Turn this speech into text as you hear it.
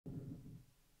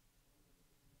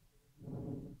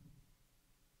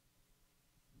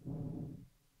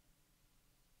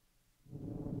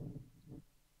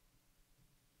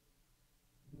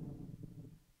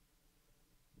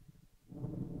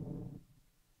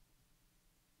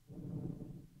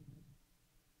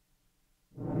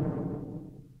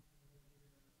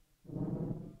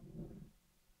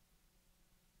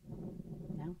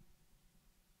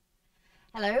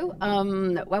Hello,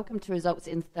 welcome to Results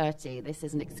in 30. This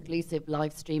is an exclusive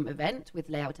live stream event with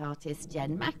layout artist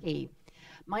Jen Mackie.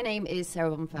 My name is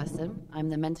Sarah Bonferson. I'm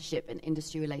the Mentorship and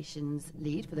Industry Relations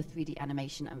Lead for the 3D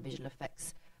Animation and Visual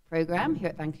Effects program here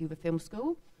at Vancouver Film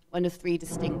School, one of 3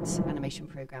 distinct animation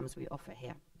programs we offer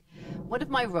here. One of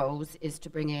my roles is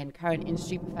to bring in current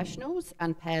industry professionals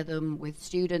and pair them with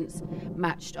students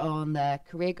matched on their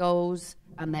career goals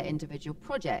and their individual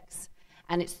projects.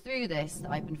 And it's through this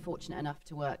that I've been fortunate enough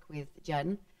to work with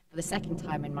Jen for the second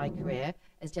time in my career,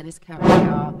 as Jen is currently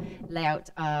our layout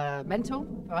mentor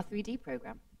for our 3D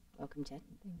program. Welcome, Jen.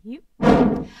 Thank you.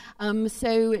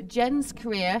 So Jen's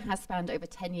career has spanned over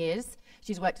 10 years.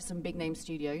 She's worked at some big name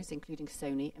studios, including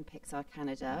Sony and Pixar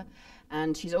Canada.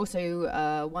 And she's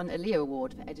also won a Leo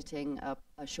Award for editing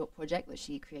a short project that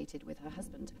she created with her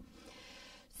husband.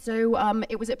 So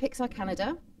it was at Pixar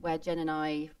Canada where Jen and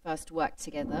I first worked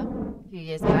together a few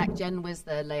years back. Jen was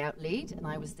the layout lead and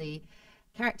I was the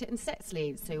character and sets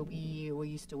lead. So we were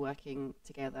used to working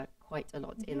together quite a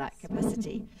lot in that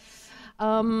capacity.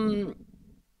 So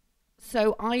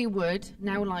I would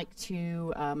now like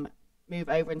to move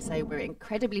over and say we're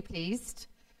incredibly pleased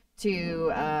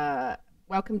to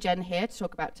welcome Jen here to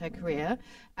talk about her career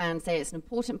and say it's an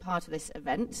important part of this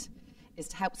event is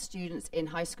to help students in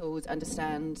high schools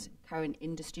understand current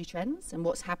industry trends and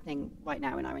what's happening right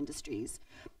now in our industries.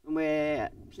 And we're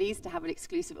pleased to have an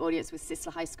exclusive audience with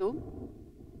Sisler High School,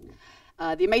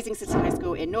 the amazing Sisler High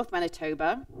School in North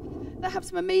Manitoba that have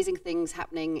some amazing things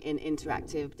happening in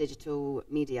interactive digital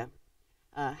media.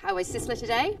 How is Sisler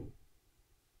today?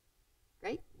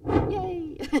 Great.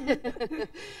 Yay.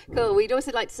 Cool. We'd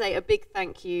also like to say a big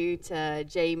thank you to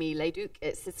Jamie Leduc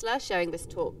at Sisler sharing this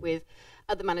talk with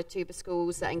other Manitoba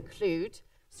schools that include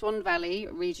Swan Valley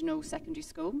Regional Secondary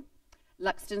School,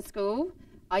 Luxton School,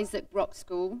 Isaac Brock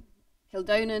School,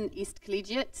 Kildonan East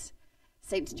Collegiate,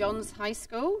 St. John's High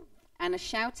School, and a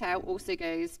shout out also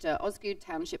goes to Osgood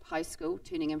Township High School,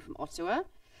 tuning in from Ottawa,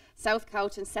 South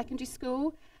Carlton Secondary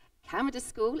School, Canada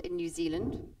School in New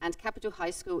Zealand, and Capital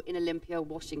High School in Olympia,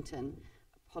 Washington.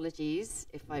 Apologies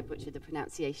if I butchered the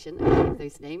pronunciation of any of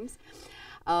those names.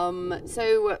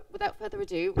 So without further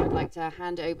ado, I'd like to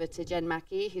hand over to Jen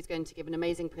Mackie, who's going to give an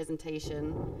amazing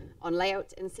presentation on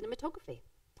layout and cinematography.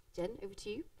 Jen, over to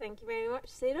you. Thank you very much,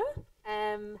 Sarah.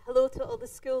 Hello to all the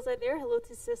schools out there. Hello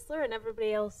to Sisler and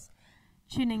everybody else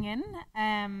tuning in.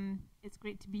 It's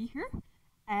great to be here.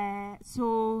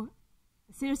 So,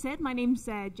 as Sarah said, my name's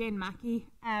Jen Mackie.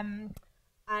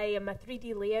 I am a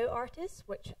 3D layout artist,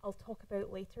 which I'll talk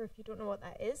about later if you don't know what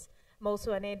that is. I'm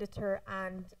also an editor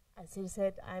and, as Sarah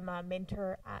said, I'm a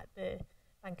mentor at the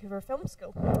Vancouver Film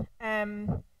School.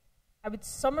 I would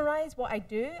summarise what I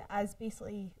do as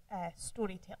basically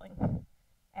storytelling,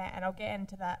 and I'll get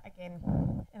into that again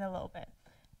in a little bit.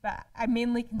 But I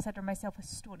mainly consider myself a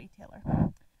storyteller.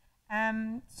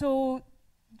 So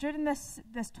during this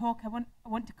talk, I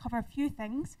want to cover a few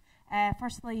things.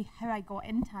 Firstly, how I got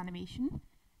into animation,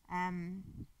 and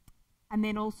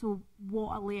then also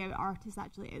what a layout artist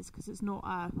actually is, because it's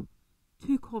not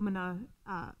too common a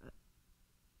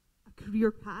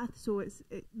career path, so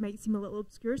it might seem a little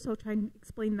obscure, so I'll try and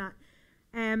explain that.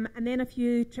 And then a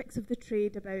few tricks of the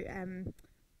trade about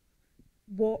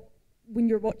when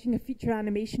you're watching a feature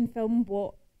animation film,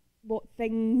 what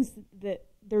things that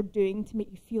they're doing to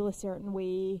make you feel a certain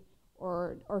way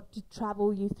or to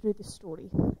travel you through the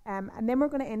story. And then we're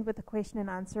going to end with a question and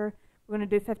answer. We're going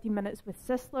to do 15 minutes with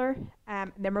Sisler,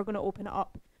 and then we're going to open it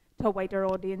up to a wider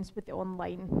audience with the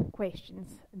online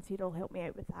questions, and Sarah will help me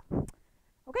out with that.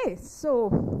 Okay,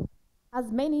 so as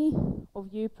many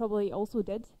of you probably also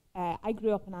did, I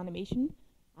grew up in animation.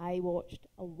 I watched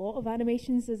a lot of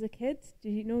animations as a kid.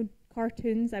 Did you know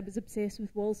cartoons? I was obsessed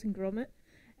with Wallace and Gromit.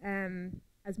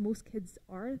 As most kids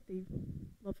are, they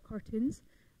love cartoons.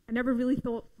 I never really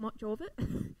thought much of it,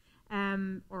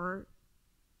 or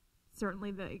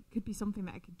certainly that it could be something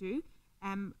that I could do.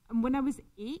 And when I was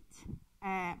 8,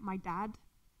 my dad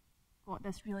got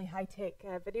this really high-tech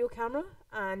video camera,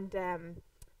 and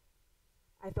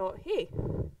I thought, hey,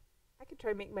 I could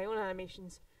try and make my own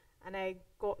animations. And I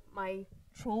got my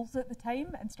trolls at the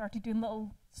time and started doing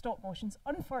little stop motions.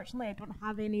 Unfortunately, I don't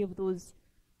have any of those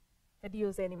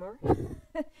videos anymore.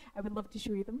 I would love to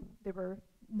show you them. They were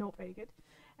not very good.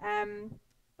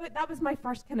 But that was my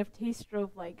first kind of taster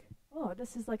of like, oh,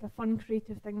 this is like a fun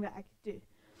creative thing that I could do.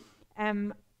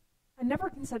 I never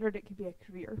considered it could be a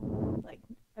career. Like,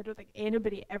 I don't think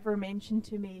anybody ever mentioned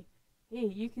to me, hey,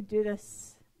 you could do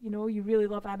this, you know, you really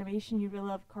love animation, you really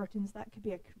love cartoons, that could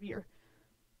be a career.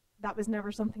 That was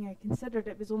never something I considered.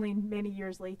 It was only many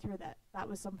years later that that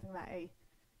was something that I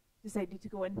decided to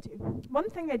go into. One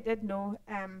thing I did know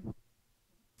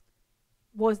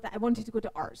was that I wanted to go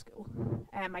to art school.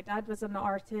 My dad was an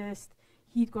artist,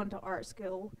 he'd gone to art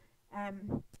school,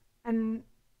 and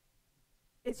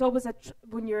it's always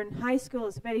when you're in high school,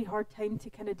 it's a very hard time to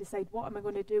kind of decide what am I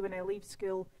going to do when I leave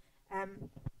school.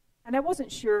 And I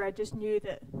wasn't sure, I just knew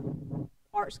that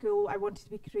art school, I wanted to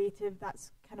be creative,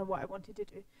 that's kind of what I wanted to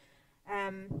do.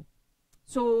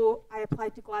 So I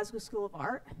applied to Glasgow School of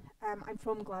Art. I'm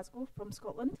from Glasgow, from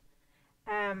Scotland.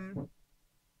 At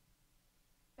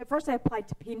first I applied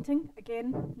to painting,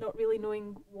 again, not really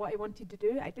knowing what I wanted to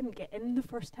do. I didn't get in the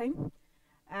first time.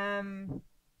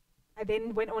 I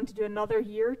then went on to do another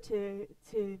year to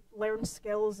learn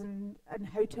skills and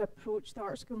how to approach the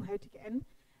art school and how to get in.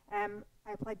 I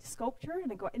applied to sculpture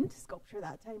and I got into sculpture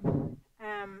that time.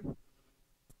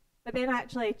 But then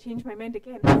actually I changed my mind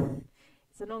again.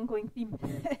 It's an ongoing theme.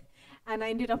 And I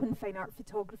ended up in fine art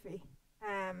photography.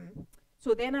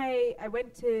 So then I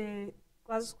went to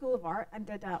Glasgow School of Art and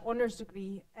did an honours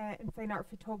degree in fine art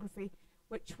photography,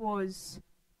 which was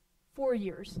 4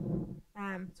 years,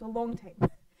 so a long time.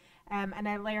 And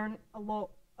I learned a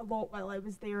lot while I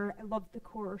was there. I loved the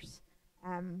course.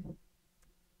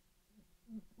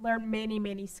 Learned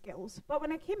many skills. But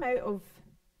when I came out of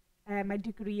my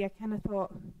degree, I kind of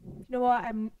thought, you know what,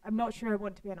 I'm not sure I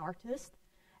want to be an artist.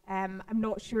 I'm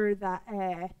not sure that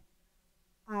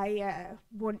I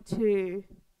want to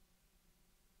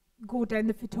go down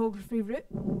the photography route.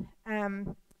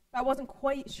 But I wasn't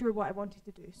quite sure what I wanted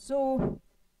to do. So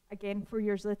again, 4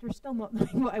 years later, still not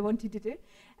knowing what I wanted to do.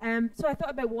 So I thought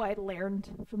about what I'd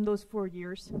learned from those 4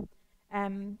 years.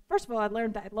 First of all, I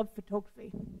learned that I loved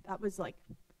photography. That was like,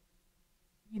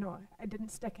 you know, I didn't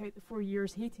stick out the 4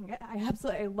 years hating it. I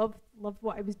absolutely loved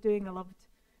what I was doing. I loved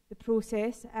the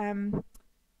process.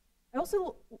 I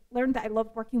also learned that I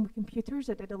loved working with computers.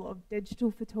 I did a lot of digital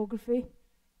photography.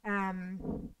 I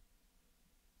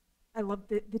loved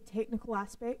the technical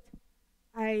aspect.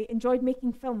 I enjoyed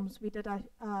making films. We did a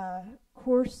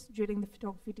course during the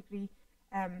photography degree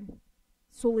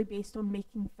solely based on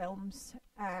making films,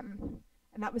 and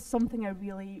that was something I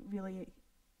really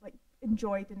like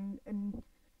enjoyed and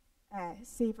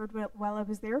savoured while I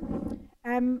was there.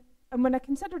 And when I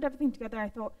considered everything together, I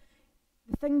thought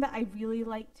the thing that I really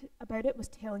liked about it was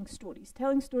telling stories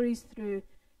through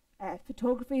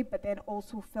photography, but then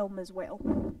also film as well.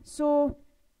 So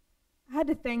I had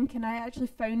to think, and I actually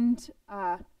found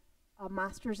a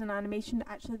master's in animation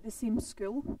actually at the same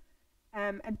school,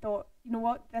 and thought, you know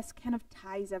what, this kind of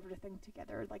ties everything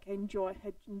together. Like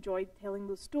had enjoyed telling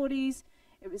those stories.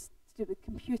 It was to do with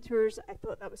computers. I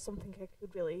thought that was something I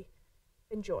could really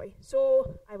enjoy.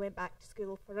 So I went back to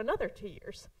school for another 2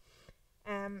 years.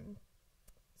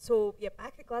 So yeah,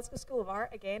 back at Glasgow School of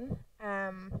Art again,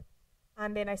 and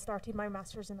then I started my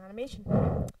master's in animation.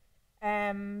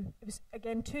 It was,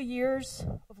 again, 2 years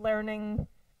of learning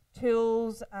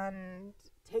tools and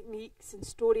techniques and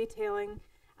storytelling,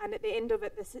 and at the end of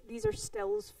it, these are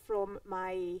stills from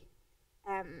my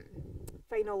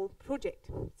final project.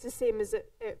 It's the same as at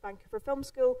Vancouver Film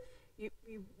School.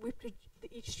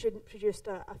 Each student produced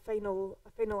a final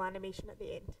animation at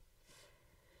the end.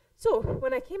 So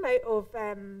when I came out of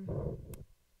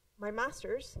my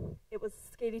master's, it was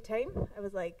a scary time. I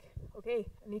was like, okay,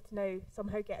 I need to now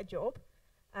somehow get a job.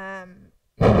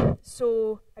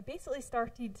 So I basically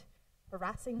started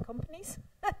harassing companies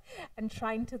and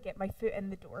trying to get my foot in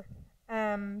the door.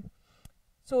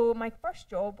 So my first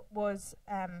job was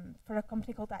for a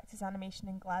company called Access Animation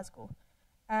in Glasgow.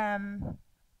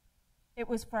 They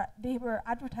were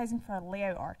advertising for a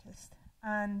layout artist,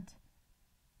 and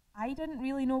I didn't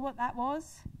really know what that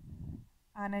was,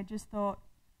 and I just thought,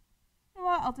 you know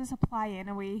what, I'll just apply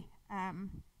anyway,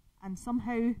 and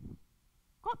somehow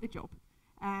got the job.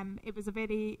 It was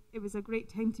a great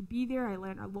time to be there. I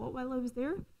learned a lot while I was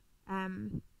there.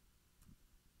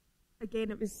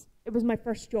 Again, it was my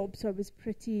first job, so I was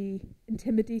pretty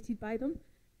intimidated by them.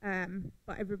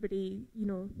 But everybody, you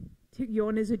know, took you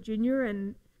on as a junior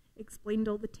and explained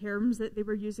all the terms that they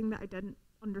were using that I didn't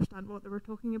understand what they were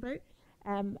talking about.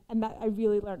 And that I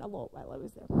really learned a lot while I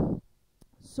was there.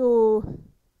 So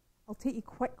I'll take you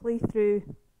quickly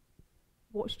through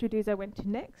what studios I went to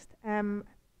next.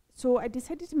 So I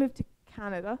decided to move to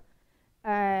Canada,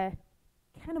 kind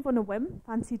of on a whim,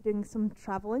 fancied doing some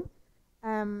travelling.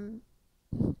 And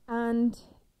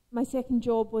my second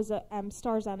job was at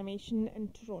Stars Animation in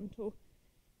Toronto.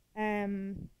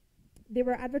 They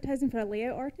were advertising for a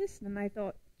layout artist, and I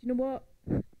thought, you know what,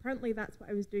 apparently that's what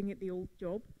I was doing at the old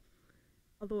job,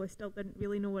 although I still didn't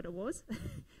really know what it was.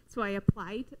 So I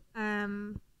applied,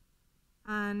 and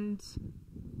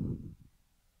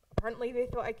apparently they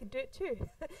thought I could do it too.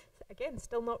 Again,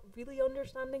 still not really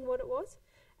understanding what it was.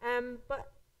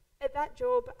 But at that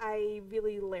job, I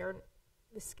really learned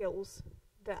the skills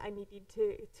that I needed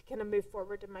to kind of move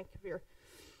forward in my career.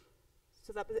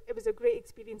 So it was a great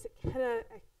experience. I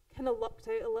kind of lucked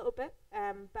out a little bit,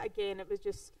 but again, it was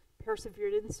just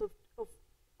perseverance of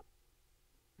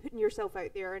putting yourself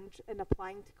out there and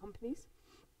applying to companies.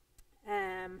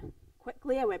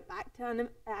 Quickly, I went back to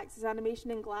Axis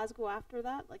Animation in Glasgow after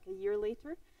that, like a year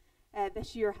later.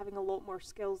 This year, having a lot more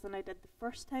skills than I did the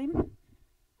first time,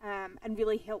 and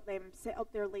really helped them set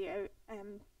up their layout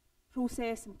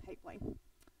process and pipeline.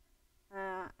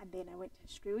 And then I went to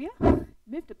Australia,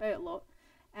 moved about a lot,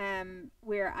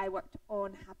 where I worked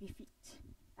on Happy Feet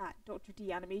at Dr.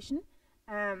 D Animation,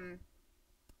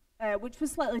 which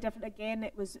was slightly different. Again,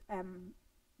 it was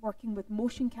working with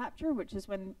motion capture, which is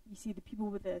when you see the people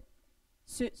with the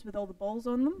suits with all the balls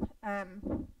on them.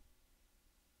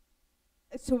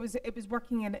 So it was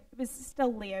working in, it was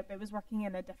still layout, but it was working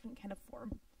in a different kind of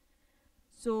form.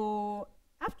 So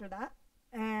after that,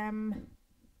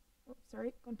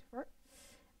 sorry, gone too far.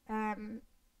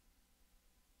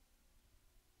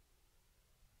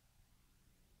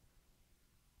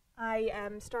 I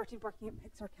started working at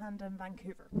Pixar Canada in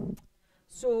Vancouver.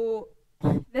 So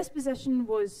this position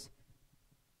was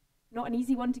not an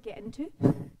easy one to get into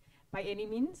by any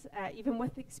means. Even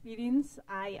with experience,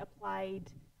 I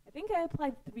think I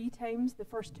applied 3 times. The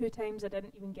first 2 times I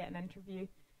didn't even get an interview.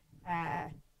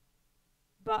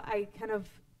 But I kind of,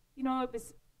 it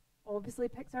was obviously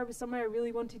Pixar was somewhere I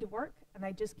really wanted to work, and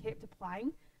I just kept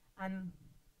applying. And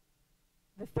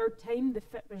the 3rd time, the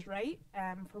fit was right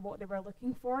for what they were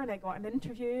looking for, and I got an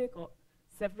interview, got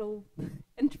several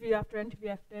interview after interview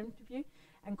after interview,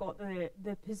 and got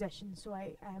the position. So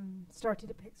I started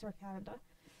at Pixar Canada.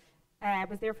 I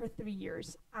was there for 3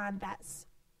 years, and that's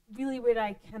really where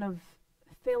I kind of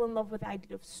fell in love with the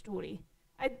idea of story.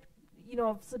 I'd,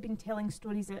 obviously been telling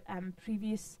stories at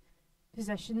previous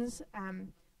positions,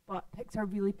 but Pixar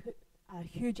really put a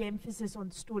huge emphasis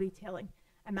on storytelling,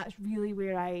 and that's really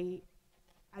where I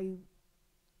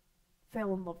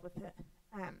fell in love with it.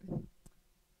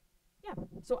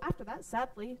 So after that,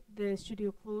 sadly, the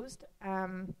studio closed,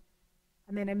 and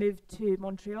then I moved to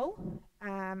Montreal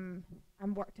and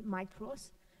worked at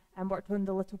Mycross and worked on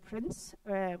The Little Prince,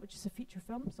 which is a feature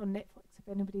film. It's on Netflix if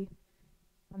anybody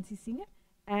fancies seeing it.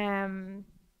 And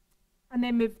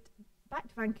then moved back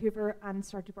to Vancouver and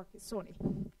started work at Sony.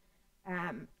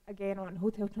 Again on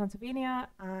Hotel Transylvania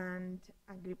and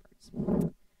Angry Birds.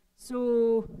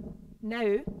 So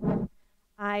now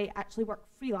I actually work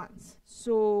freelance.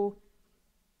 So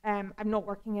I'm not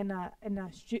working in a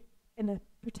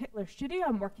particular studio.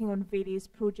 I'm working on various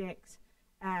projects,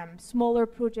 smaller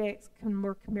projects,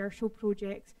 more commercial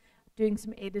projects, doing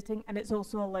some editing, and it's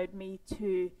also allowed me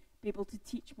to be able to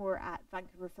teach more at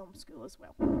Vancouver Film School as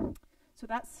well. So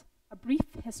that's a brief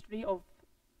history of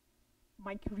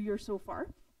my career so far.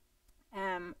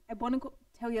 I want to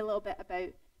tell you a little bit about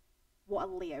what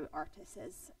a layout artist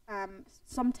is.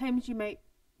 Sometimes you might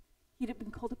hear it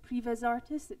being called a previs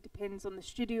artist. It depends on the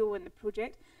studio and the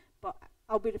project, but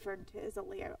I'll be referring to it as a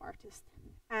layout artist.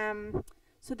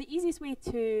 So the easiest way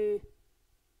to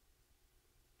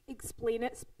explain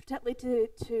it, particularly to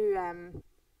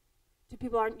people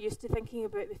who aren't used to thinking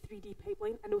about the 3D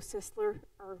pipeline. I know Sisler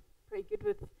are pretty good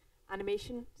with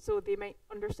animation, so they might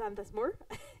understand this more.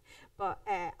 But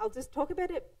I'll just talk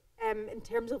about it in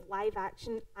terms of live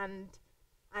action and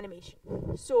animation.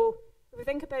 So if we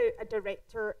think about a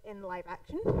director in live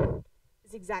action,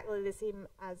 it's exactly the same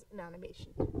as an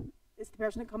animation. It's the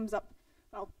person that comes up,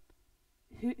 well,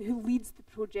 who leads the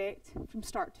project from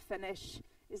start to finish,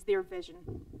 is their vision.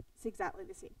 It's exactly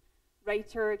the same.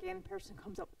 Writer, again, person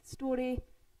comes up with the story,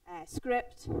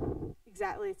 script,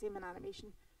 exactly the same in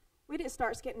animation. Where it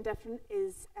starts getting different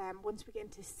is once we get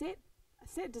into a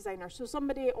set designer. So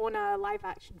somebody on a live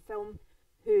action film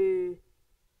who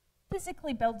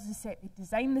physically builds the set. They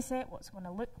design the set, what's going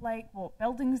to look like, what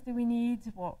buildings do we need,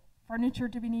 what furniture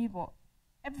do we need,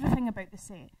 everything about the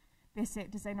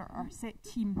set designer or set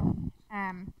team.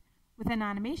 Within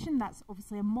animation, that's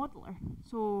obviously a modeler.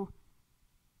 So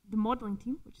the modelling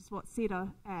team, which is what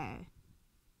Sarah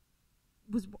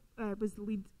was the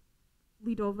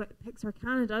lead of at Pixar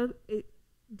Canada, it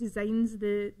designs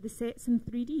the sets in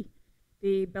 3D.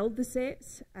 They build the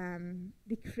sets,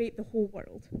 they create the whole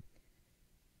world.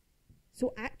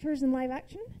 So actors in live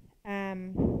action,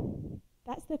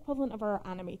 that's the equivalent of our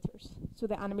animators. So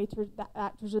the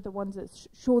actors are the ones that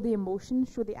show the emotion,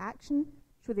 show the action,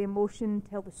 show the emotion,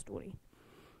 tell the story.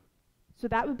 So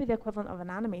that would be the equivalent of an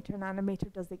animator. An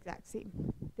animator does the exact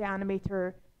same. The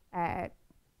animator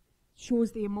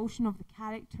shows the emotion of the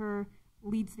character,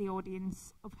 leads the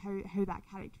audience of how that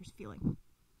character's feeling.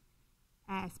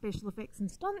 Special effects and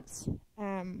stunts.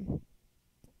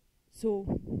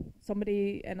 So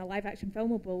somebody in a live action film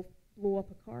will blow up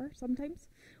a car sometimes,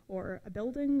 or a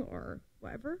building, or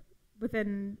whatever.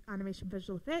 Within animation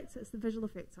visual effects, it's the visual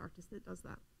effects artist that does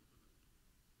that.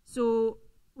 So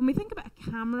when we think about a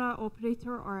camera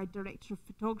operator or a director of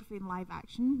photography in live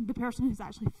action, the person who's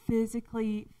actually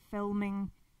physically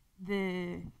filming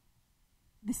the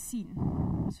scene.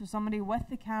 So somebody with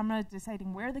the camera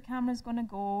deciding where the camera is going to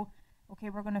go. Okay,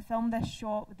 we're going to film this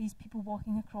shot with these people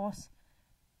walking across.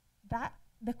 That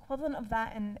the equivalent of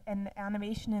that in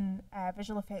animation and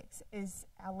visual effects is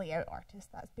a layout artist.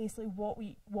 That's basically what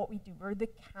we do. We're the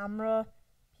camera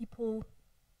people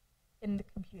in the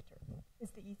computer.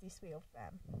 Is the easiest way of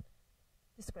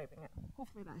describing it.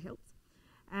 Hopefully that helps.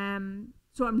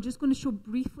 So I'm just going to show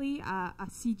briefly a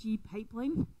CG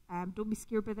pipeline. Don't be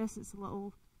scared by this. It's a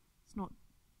little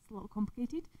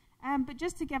complicated. But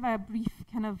just to give a brief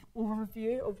kind of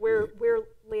overview of where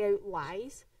layout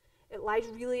lies, it lies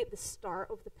really at the start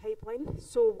of the pipeline.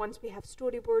 So once we have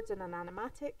storyboards and an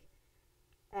animatic,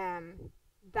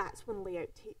 that's when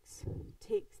layout takes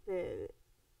the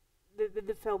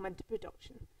film into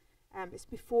production. It's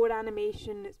before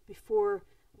animation, it's before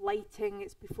lighting,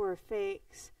 it's before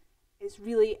effects. It's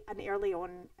really an early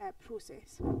on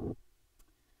process.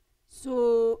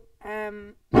 So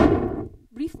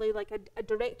briefly, like a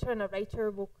director and a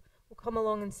writer will come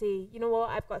along and say, you know what,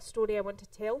 I've got a story I want to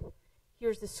tell.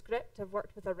 Here's the script, I've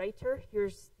worked with a writer,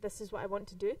 this is what I want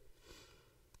to do.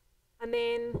 And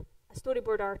then a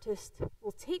storyboard artist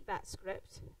will take that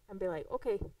script and be like,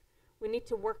 okay, we need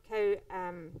to work out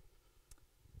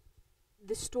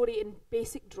the story in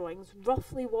basic drawings,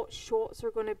 roughly what shots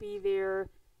are going to be there,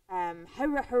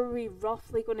 how are we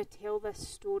roughly going to tell this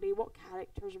story, what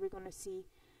characters are we going to see.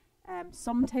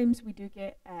 Sometimes we do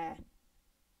get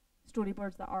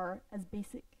storyboards that are as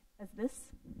basic as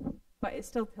this, but it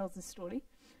still tells the story.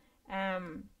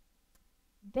 Then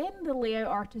the layout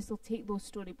artist will take those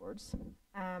storyboards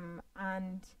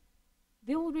and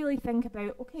they'll really think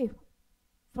about, okay,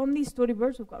 from these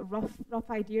storyboards we've got a rough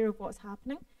idea of what's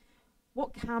happening.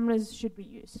 What cameras should we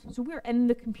use? So we're in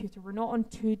the computer, we're not on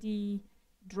 2D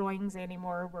drawings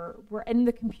anymore, we're in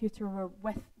the computer, we're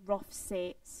with rough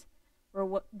sets,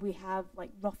 we have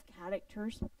like rough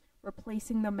characters, we're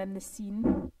placing them in the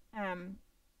scene.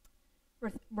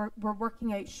 We're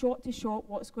working out shot to shot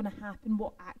what's going to happen,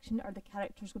 what action are the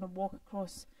characters going to walk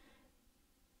across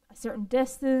a certain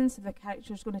distance, are the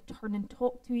characters going to turn and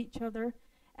talk to each other.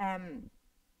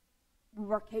 We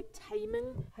work out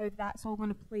timing, how that's all going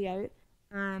to play out,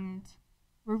 and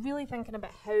we're really thinking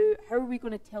about how are we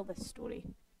going to tell this story.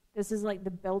 This is like the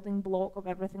building block of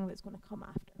everything that's going to come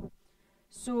after.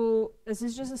 So this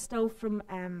is just a still from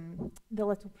The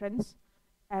Little Prince.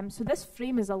 So this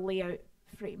frame is a layout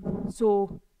frame.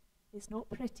 So it's not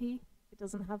pretty. It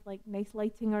doesn't have like nice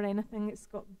lighting or anything. It's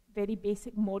got very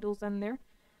basic models in there.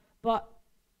 But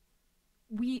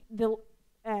in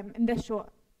this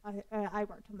shot, I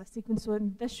worked on this sequence. So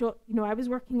in this shot, you know, I was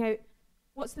working out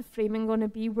what's the framing going to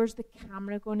be, where's the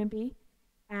camera going to be,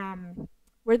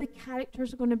 where the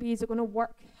characters are going to be. Is it going to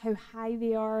work how high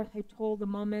they are, how tall the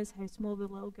mum is, how small the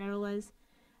little girl is.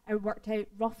 I worked out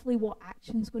roughly what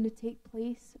action's going to take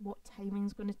place, what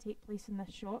timing's going to take place in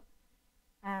this shot.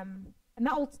 And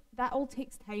that all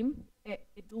takes time.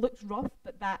 It looks rough,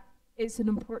 but that is an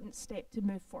important step to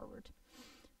move forward.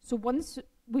 So once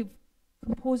we've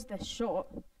composed this shot,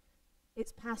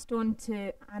 it's passed on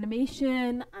to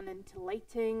animation and into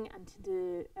lighting and to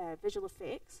the visual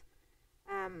effects.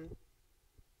 And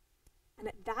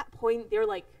at that point, they're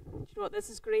like, do you know what, this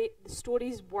is great. The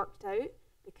story's worked out.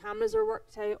 The cameras are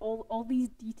worked out. All these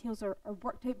details are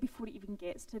worked out before it even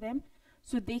gets to them.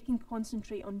 So they can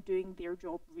concentrate on doing their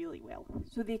job really well.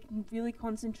 So they can really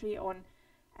concentrate on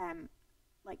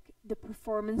like the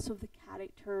performance of the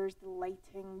characters, the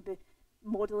lighting, the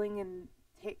modeling and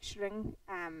texturing,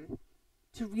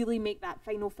 to really make that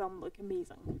final film look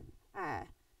amazing.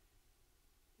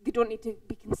 They don't need to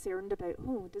be concerned about,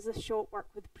 oh, does this shot work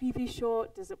with the previous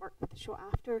shot? Does it work with the shot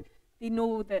after? They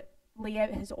know that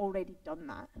layout has already done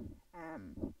that.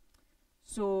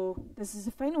 So this is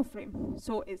the final frame.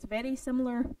 So it's very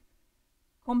similar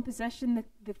composition.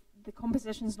 The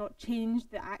composition's not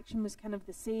changed. The action was kind of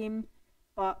the same,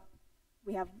 but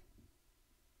we have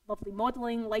lovely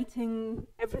modeling, lighting.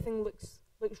 Everything looks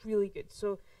really good.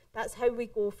 So that's how we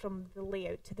go from the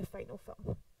layout to the final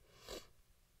film.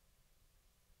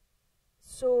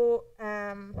 So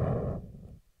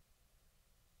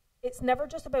it's never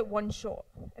just about one shot,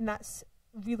 and that's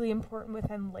really important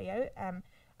within layout.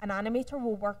 An animator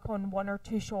will work on 1 or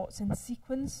 2 shots in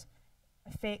sequence.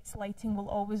 Effects, lighting will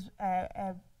always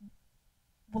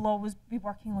be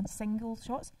working on single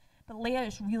shots. But layout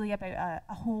is really about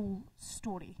a whole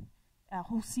story, a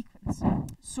whole sequence.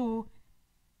 So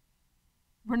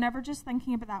we're never just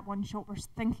thinking about that one shot, we're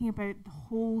thinking about the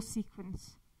whole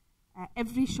sequence.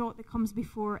 Every shot that comes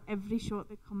before, every shot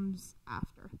that comes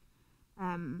after.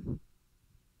 How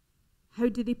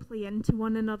do they play into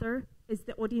one another? Is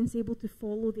the audience able to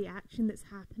follow the action that's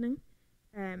happening?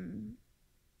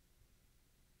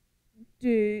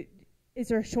 Is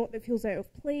there a shot that feels out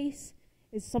of place?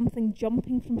 Is something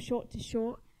jumping from shot to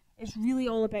shot? It's really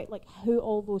all about like how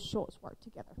all those shots work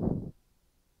together.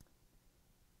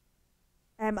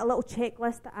 A little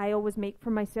checklist that I always make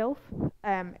for myself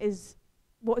is,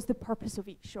 what is the purpose of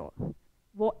each shot?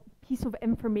 What piece of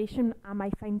information am I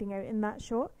finding out in that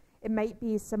shot? It might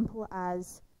be as simple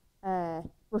as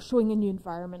we're showing a new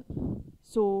environment.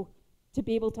 So to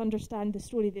be able to understand the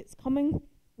story that's coming,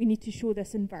 we need to show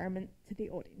this environment to the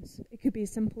audience. It could be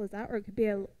as simple as that, or it could be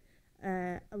a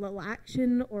little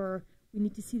action, or we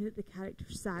need to see that the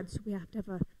character's sad, so we have to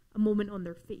have a moment on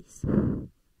their face.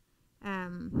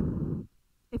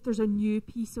 If there's a new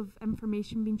piece of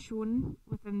information being shown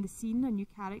within the scene, a new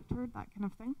character, that kind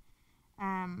of thing,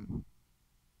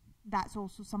 that's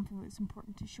also something that's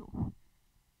important to show.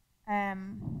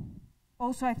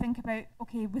 Also, I think about,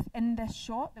 okay, within this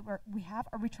shot that we have,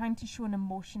 are we trying to show an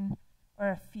emotion or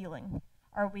a feeling?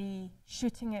 Are we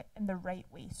shooting it in the right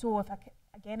way? So if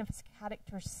again, if it's a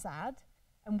character's sad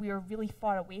and we are really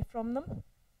far away from them,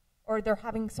 or they're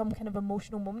having some kind of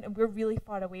emotional moment and we're really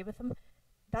far away with them,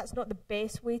 that's not the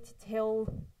best way to tell,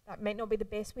 that might not be the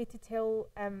best way to tell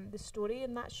the story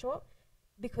in that shot,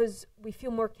 because we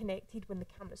feel more connected when the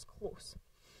camera's close.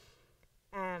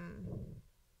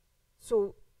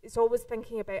 So it's always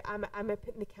thinking about, am I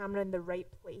putting the camera in the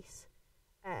right place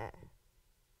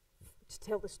to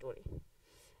tell the story?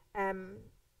 And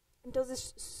does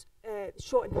this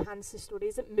shot enhance the story?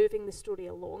 Is it moving the story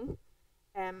along?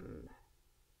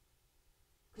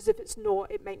 Because if it's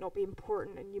not, it might not be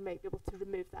important and you might be able to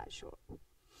remove that shot.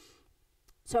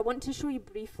 So I want to show you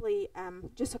briefly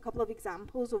just a couple of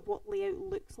examples of what layout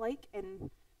looks like in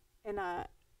a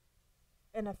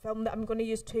film. That I'm going to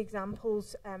use 2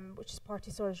 examples, which is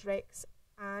Partisaurus Rex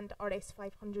and RS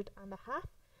 500.5,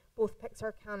 both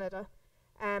Pixar Canada.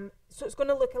 So it's going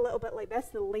to look a little bit like this.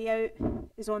 The layout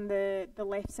is on the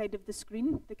left side of the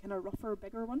screen, the kind of rougher,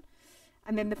 bigger one,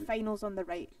 and then the final's on the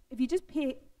right. If you just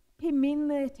pay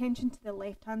mainly attention to the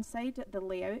left-hand side, the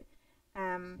layout,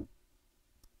 and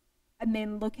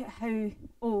then look at how,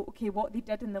 what they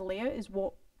did in the layout is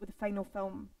what the final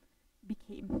film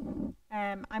became.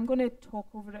 I'm going to talk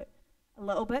over it a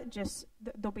little bit, just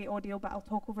there'll be audio, but I'll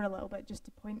talk over a little bit just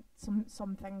to point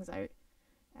some things out.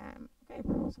 Okay,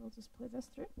 so I'll just play this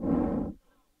through.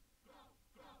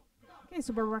 Okay,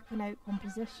 so we're working out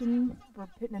composition, we're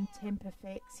putting in temp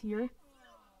effects here.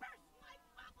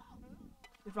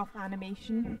 The rough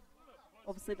animation.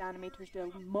 Obviously the animators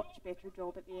do a much better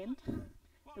job at the end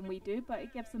than we do, but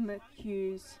it gives them the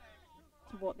cues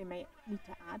to what they might need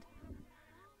to add.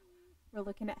 We're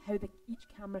looking at how each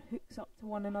camera hooks up to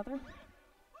one another.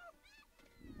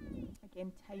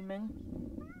 Again, timing.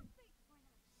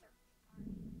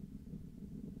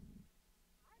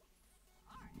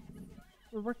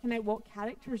 We're working out what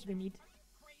characters we need.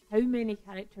 How many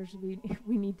characters we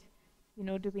need. You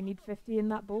know, do we need 50 in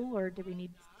that bowl, or do we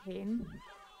need 10?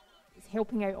 It's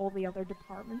helping out all the other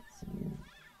departments.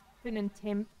 Putting in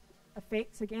temp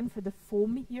effects again for the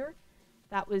foam here.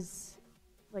 That was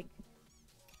like,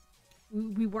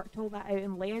 we worked all that out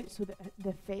in layout so that the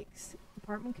effects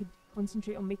department could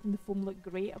concentrate on making the foam look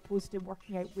great, opposed to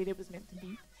working out where it was meant to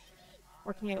be.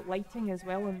 Working out lighting as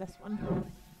well in this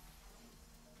one.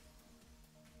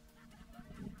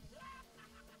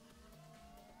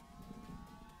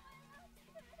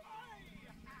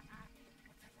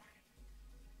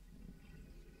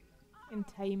 And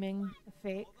timing,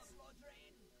 effects.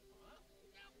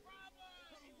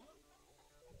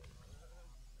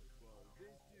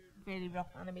 Very rough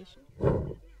animation.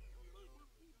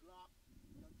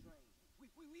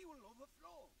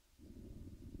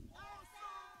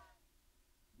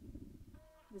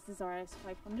 This is RS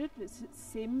 500. It's the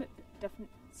same, different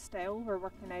style. We're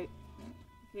working out,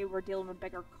 okay, we're dealing with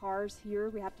bigger cars here.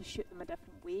 We have to shoot them a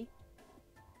different way.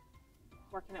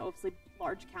 Working out obviously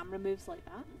large camera moves like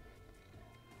that.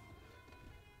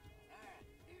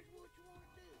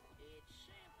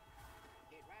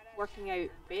 Working out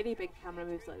very big camera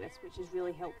moves like this, which is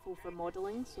really helpful for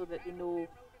modelling, so that they know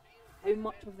how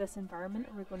much of this environment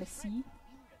are we going to see.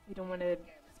 We don't want to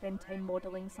spend time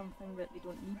modelling something that they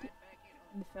don't need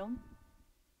in the film.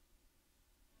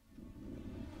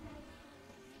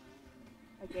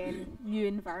 Again, new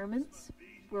environments.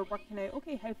 We're working out,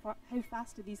 okay, how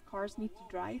fast do these cars need to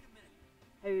drive?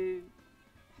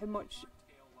 How much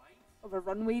of a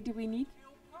runway do we need?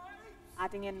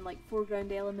 Adding in like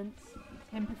foreground elements,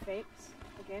 temp effects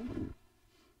again.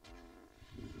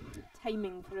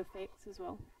 Timing for effects as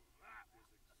well.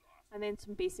 And then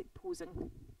some basic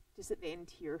posing just at the end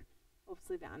here.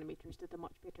 Obviously the animators did a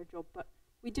much better job, but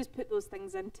we just put those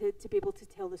things in to be able to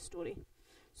tell the story.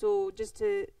 So just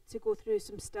to go through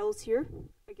some stills here,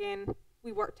 again,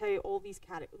 we worked out all these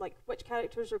like which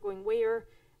characters are going where,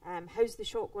 how's the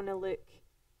shot going to look,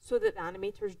 so that the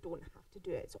animators don't have to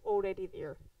do it. It's already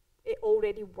there. It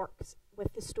already works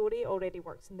with the story, already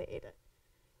works in the edit.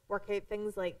 Work out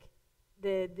things like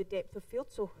the depth of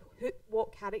field, so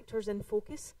what characters in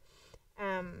focus,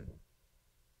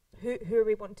 who are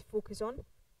we wanting to focus on.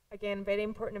 Again, very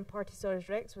important in Partysaurus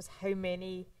Rex was how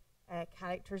many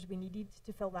characters we needed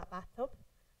to fill that bathtub.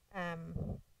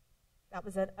 That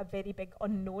was a very big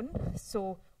unknown,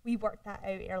 so we worked that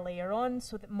out earlier on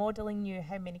so that modelling knew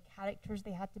how many characters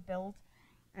they had to build.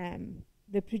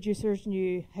 The producers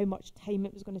knew how much time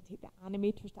it was going to take the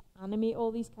animators to animate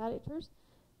all these characters.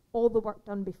 All the work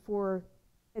done before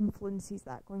influences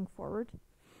that going forward.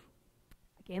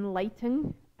 Again,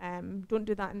 lighting. Don't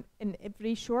do that in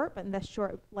every short, but in this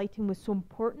short, lighting was so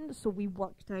important, so we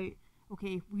worked out,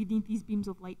 okay, we need these beams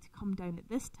of light to come down at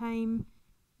this time.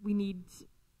 We need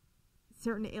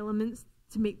certain elements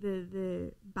to make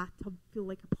the bathtub feel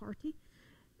like a party.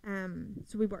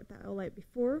 So we worked that all out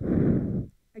before.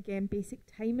 Again, basic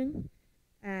timing.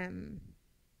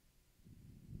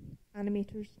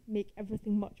 Animators make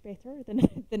everything much better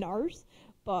than ours,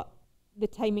 but the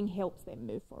timing helps them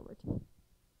move forward.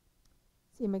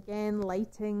 Same again,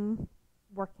 lighting,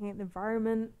 working at the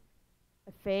environment,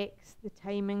 effects, the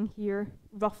timing here,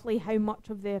 roughly how much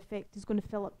of the effect is going to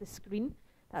fill up the screen.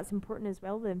 That's important as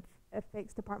well. The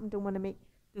effects department don't want to make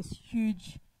this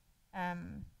huge puff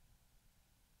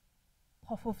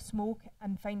of smoke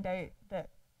and find out that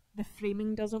the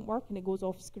framing doesn't work and it goes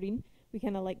off screen. We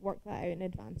kind of like work that out in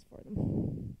advance for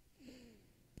them.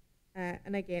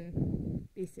 And again,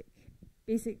 basic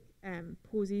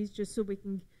poses, just so we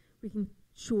can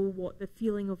show what the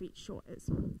feeling of each shot is.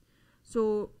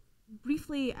 So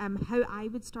briefly, how I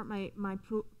would start my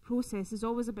process is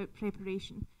always about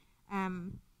preparation.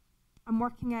 I'm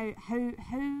working out how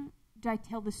do I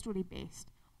tell the story best.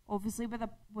 Obviously, with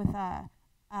a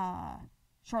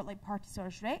short like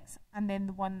Partysaurus Rex, and then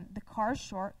the Cars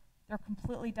short, they're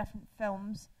completely different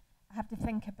films. I have to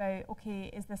think about, okay,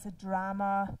 is this a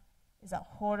drama? Is it a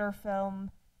horror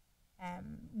film?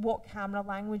 What camera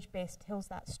language best tells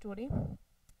that story?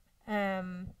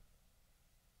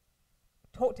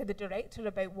 Talk to the director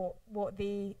about what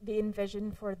they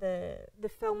envision for the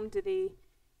film. Do they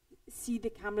see the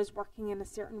cameras working in a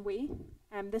certain way?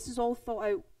 This is all thought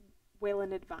out well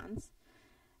in advance.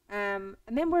 And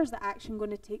then where's the action going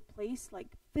to take place?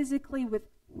 Like physically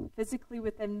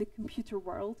within the computer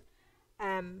world.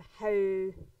 How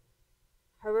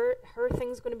are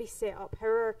things going to be set up? How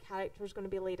are our characters going to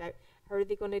be laid out? How are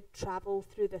they going to travel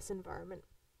through this environment?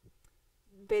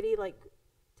 Very like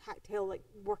tactile, like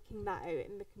working that out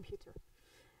in the computer.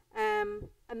 And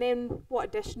then what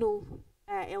additional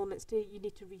elements do you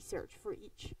need to research for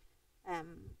each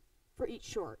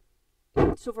short?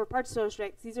 So for Partysaurus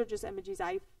Rex, these are just images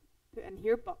I've put in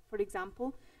here, but for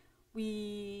example,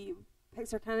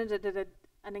 Pixar Canada did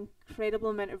an incredible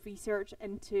amount of research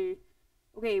into,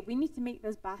 okay, we need to make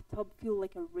this bathtub feel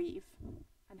like a rave,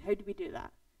 and how do we do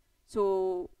that?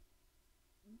 So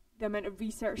the amount of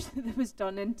research that was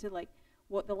done into like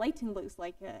what the lighting looks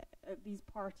like at these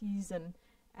parties, and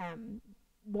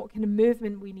what kind of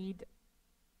movement we need,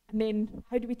 and then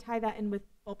how do we tie that in with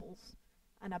bubbles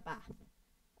and a bath?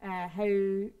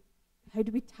 How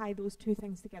do we tie those two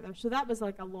things together? So that was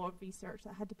like a lot of research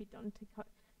that had to be done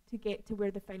to get to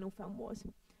where the final film was.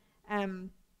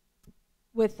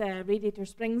 With Radiator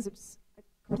Springs, it was a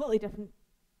completely different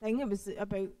thing. It was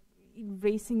about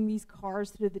racing these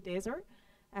cars through the desert.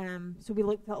 So we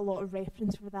looked at a lot of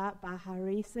reference for that, Baja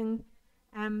racing.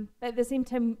 But at the same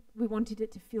time, we wanted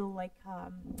it to feel like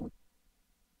a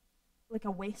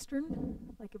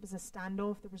Western, like it was a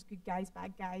standoff. There was good guys,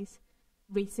 bad guys,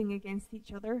 racing against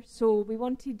each other. So we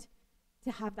wanted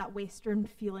to have that Western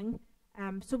feeling.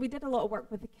 So we did a lot of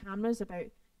work with the cameras about,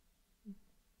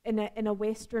 in a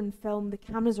Western film, the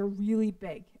cameras are really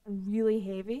big and really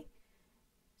heavy.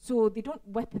 So they don't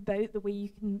whip about the way you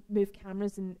can move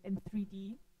cameras in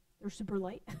 3D. They're super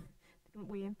light. They don't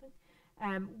weigh anything.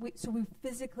 So we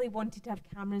physically wanted to have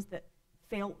cameras that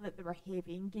felt that they were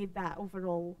heavy and gave that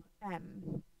overall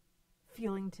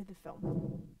feeling to the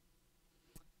film.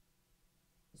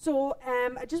 So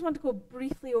I just want to go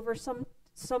briefly over some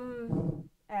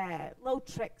little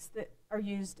tricks that are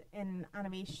used in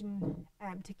animation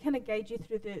to kind of guide you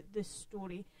through the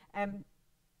story.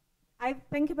 I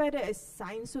think about it as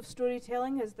science of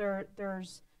storytelling, as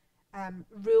there's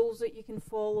rules that you can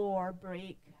follow or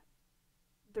break.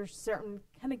 There's certain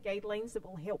kind of guidelines that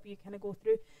will help you kind of go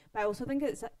through. But I also think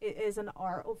it is an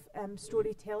art of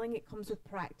storytelling. It comes with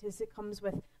practice. It comes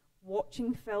with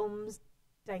watching films,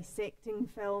 dissecting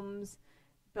films,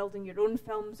 building your own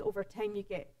films. Over time, you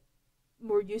get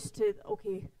more used to,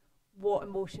 okay, what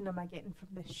emotion am I getting from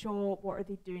this shot? What are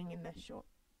they doing in this shot?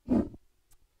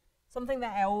 Something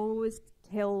that I always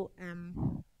tell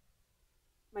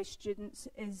my students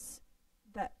is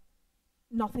that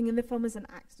nothing in the film is an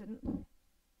accident.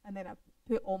 And then I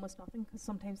put almost nothing, because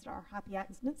sometimes there are happy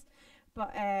accidents.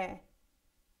 But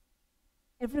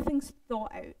everything's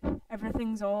thought out.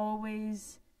 Everything's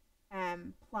always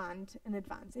planned in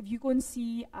advance. If you go and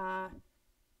see a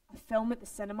film at the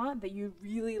cinema that you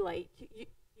really like,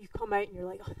 you come out and you're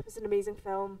like, oh, that was an amazing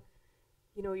film.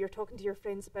 You know, you're talking to your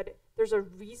friends about it. There's a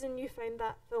reason you found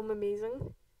that film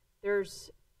amazing. There's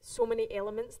so many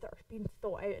elements that are being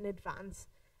thought out in advance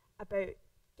about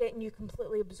getting you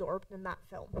completely absorbed in that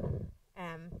film.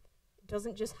 It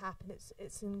doesn't just happen.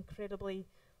 It's an incredibly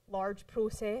large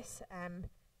process, and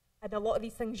a lot of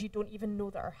these things you don't even know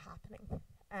that are happening.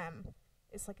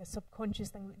 It's like a subconscious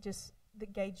thing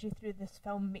that guides you through this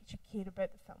film, makes you care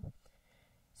about the film.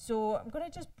 So I'm going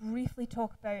to just briefly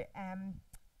talk about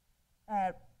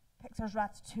Pixar's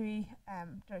Ratatouille,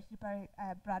 directed by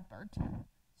Brad Bird.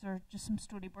 So there are just some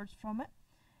storyboards from it.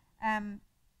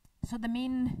 So the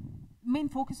main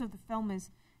focus of the film is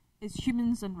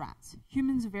humans and rats.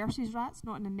 Humans versus rats,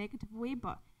 not in a negative way,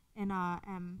 but in a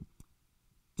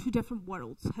two different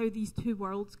worlds, how these two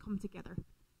worlds come together.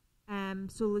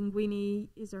 So Linguini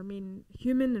is our main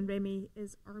human and Remy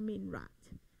is our main rat.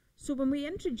 So when we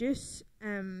introduce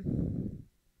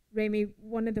Remy,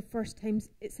 one of the first times,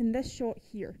 it's in this shot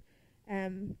here.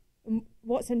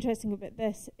 What's interesting about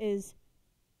this is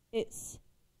it's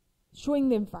showing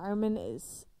the environment,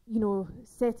 is, you know,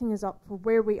 setting us up for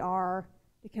where we are,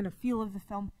 the kind of feel of the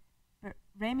film. But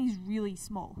Remy's really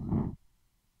small,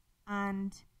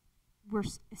 and we're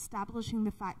establishing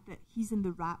the fact that he's in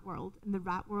the rat world, and the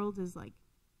rat world is like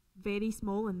very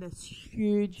small in this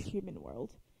huge human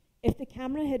world. If the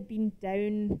camera had been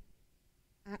down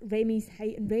at Remy's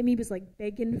height and Remy was like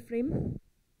big in frame,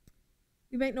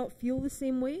 we might not feel the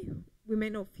same way. We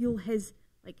might not feel his,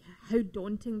 like, how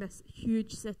daunting this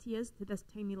huge city is to this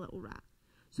tiny little rat.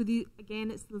 So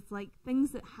again, it's like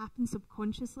things that happen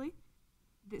subconsciously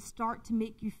that start to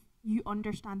make you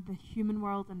understand the human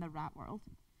world and the rat world.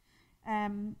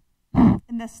 In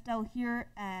this still here,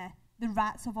 the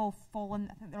rats have all fallen.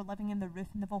 I think they're living in the roof,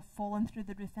 and they've all fallen through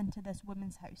the roof into this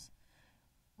woman's house.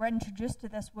 We're introduced to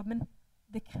this woman.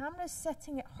 The camera's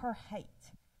sitting at her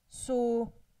height,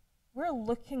 so we're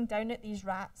looking down at these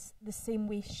rats the same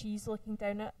way she's looking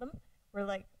down at them. We're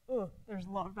like, oh, there's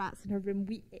a lot of rats in her room.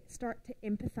 We start to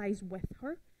empathise with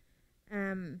her.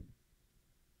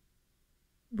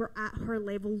 We're at her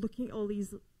level, looking at all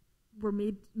these. We're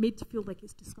made to feel like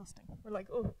it's disgusting. We're like,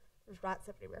 oh, there's rats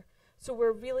everywhere. So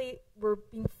we're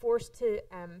being forced to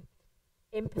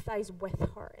empathise with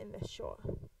her in this shot.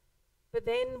 But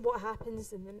then what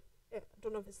happens I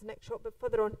don't know if it's the next shot, but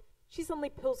further on, she suddenly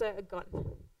pulls out a gun.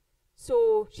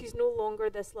 So she's no longer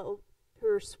this little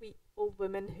poor, sweet old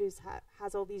woman who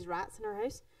has all these rats in her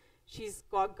house. She's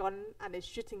got a gun and is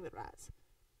shooting the rats.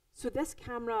 So this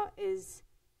camera is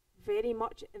very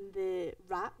much in the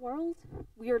rat world.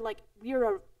 We are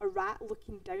a rat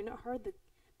looking down at her. The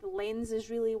lens is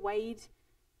really wide.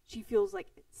 She feels like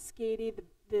it's scary.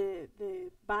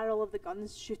 The barrel of the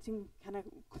gun's shooting kind of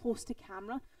close to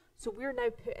camera. So we're now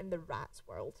put in the rat's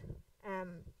world.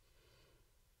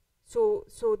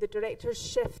 So the director's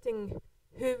shifting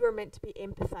who we're meant to be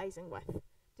empathizing with,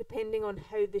 depending on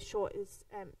how the shot is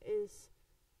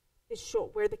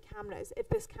shot, where the camera is. If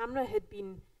this camera had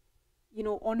been, you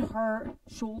know, on her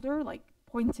shoulder, like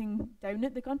pointing down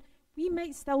at the gun, we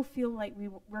might still feel like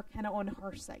we're kind of on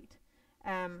her side.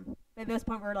 At this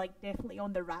point, we're like definitely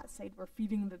on the rat side. We're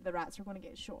feeling that the rats are going to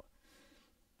get shot.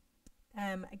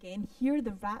 Again, here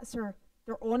the rats they're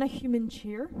on a human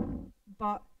chair,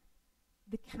 but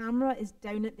the camera is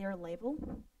down at their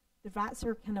level. The rats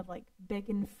are kind of like big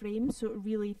in frame, so it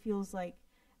really feels like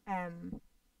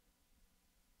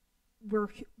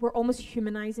we're almost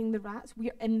humanizing the rats.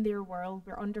 We're in their world.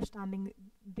 We're understanding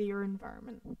their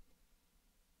environment.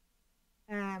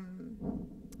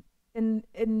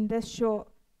 In this shot,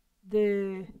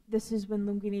 this is when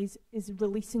Linguini is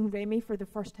releasing Remy for the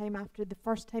first time after the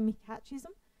first time he catches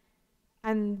him.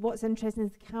 And what's interesting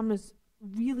is the camera's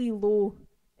really low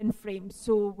in frame,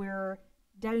 so we're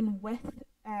down with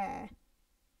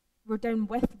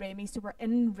Remy, so we're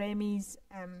in Remy's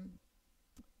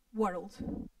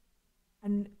world.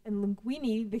 And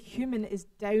Linguini, the human, is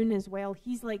down as well.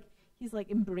 He's like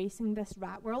embracing this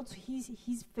rat world, so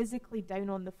he's physically down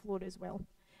on the floor as well.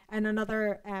 And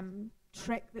another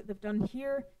trick that they've done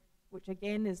here, which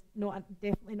again is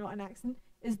definitely not an accident,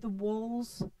 is the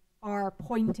walls are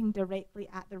pointing directly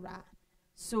at the rat.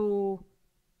 So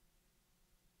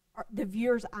the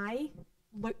viewer's eye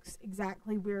looks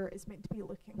exactly where it's meant to be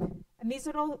looking. And these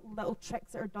are all little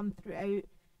tricks that are done throughout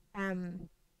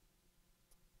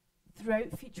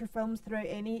feature films, throughout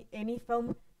any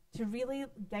film, to really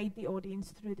guide the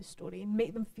audience through the story and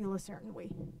make them feel a certain way.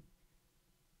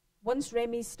 Once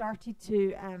Remy started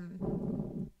to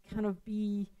kind of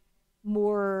be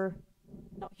more,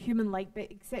 not human-like,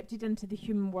 but accepted into the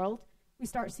human world, we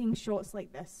start seeing shots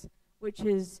like this, which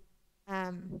is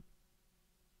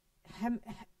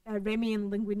Remy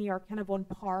and Linguini are kind of on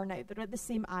par now. They're at the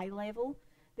same eye level.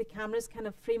 The camera's kind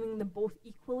of framing them both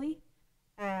equally,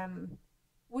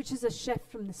 which is a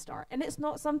shift from the start. And it's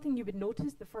not something you would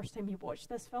notice the first time you watch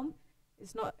this film.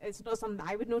 It's not something that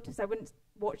I would notice. I wouldn't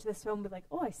watch this film and be like,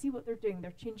 oh, I see what they're doing.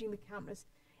 They're changing the cameras.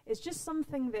 It's just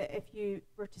something that if you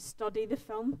were to study the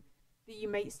film, that you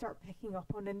might start picking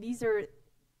up on. And these are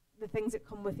the things that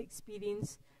come with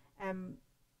experience.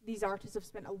 These artists have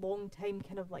spent a long time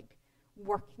kind of like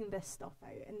working this stuff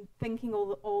out and thinking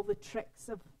all the tricks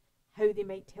of how they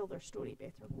might tell their story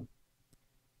better.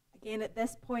 Again, at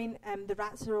this point, the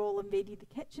rats are all invaded the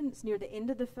kitchen. It's near the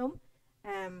end of the film.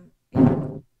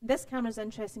 This camera is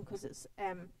interesting because it's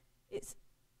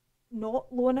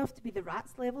not low enough to be the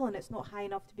rats level, and it's not high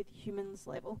enough to be the humans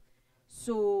level.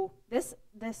 So this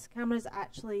camera is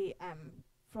actually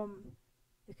from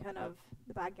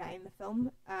the bad guy in the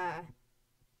film,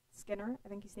 Skinner, I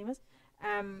think his name is.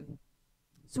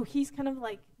 So he's kind of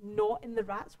like not in the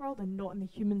rats world and not in the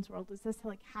humans world. It's this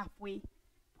like halfway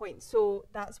point. So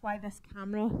that's why this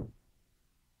camera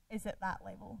is at that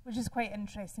level, which is quite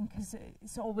interesting because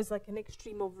it's always like an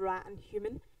extreme of rat and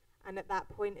human, and at that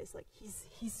point it's like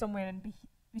he's somewhere in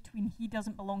between. He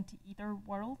doesn't belong to either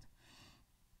world.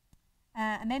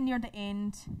 And then near the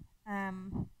end,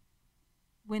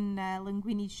 when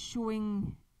Linguini's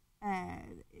showing,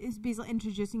 is basically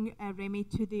introducing Remy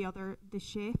to the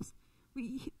chefs,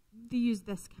 they use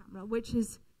this camera, which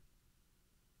is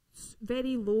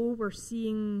very low. We're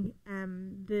seeing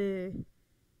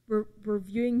we're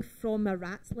viewing from a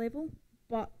rat's level,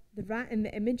 but the rat in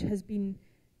the image has been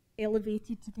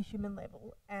elevated to the human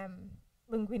level.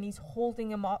 Linguini's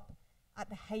holding him up at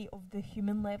the height of the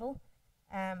human level.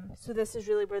 So this is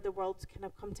really where the worlds kind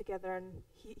of come together and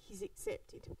he's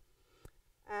accepted.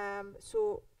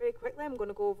 So very quickly I'm going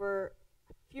to go over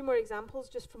a few more examples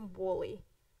just from WALL-E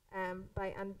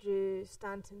by Andrew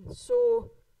Stanton.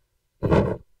 So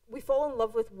we fall in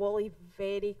love with WALL-E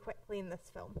very quickly in this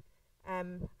film.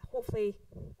 Hopefully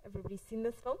everybody's seen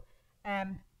this film.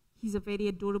 He's a very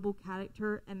adorable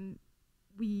character and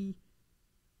we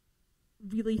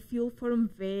really feel for him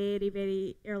very,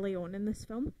 very early on in this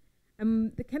film.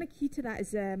 The kind of key to that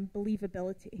is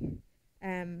believability.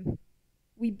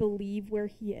 We believe where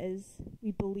he is.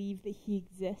 We believe that he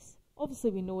exists.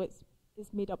 Obviously, we know it's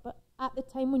made up, but at the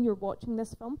time when you're watching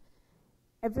this film,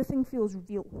 everything feels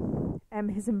real.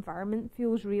 His environment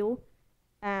feels real.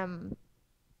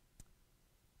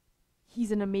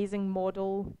 He's an amazing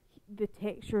model. The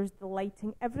textures, the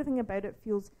lighting, everything about it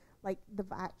feels like they've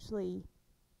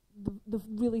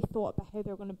really thought about how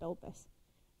they're going to build this.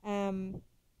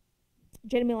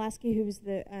 Jennifer Mackie, who was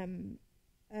the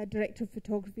director of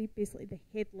photography, basically the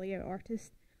head layout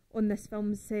artist on this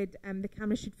film, said the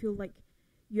camera should feel like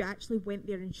you actually went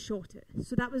there and shot it.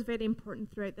 So that was very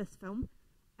important throughout this film,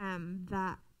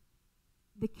 that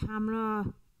the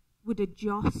camera would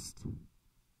adjust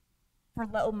for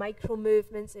little micro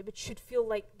movements. It should feel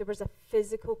like there was a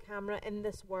physical camera in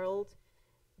this world,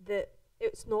 that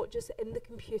it's not just in the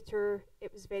computer,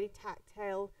 it was very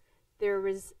tactile. There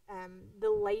was, the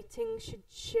lighting should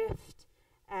shift,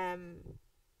 the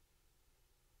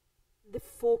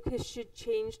focus should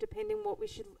change depending what we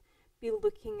should be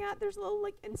looking at. There's little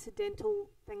like incidental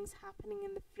things happening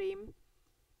in the frame.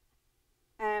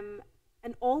 And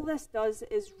all this does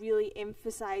is really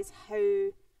emphasize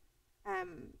how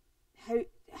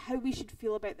how we should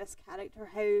feel about this character,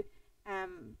 how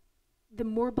the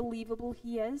more believable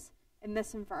he is in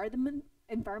this environment,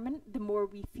 the more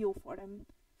we feel for him.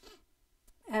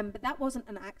 But that wasn't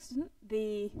an accident.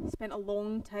 They spent a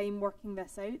long time working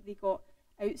this out. They got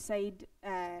outside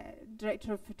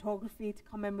director of photography to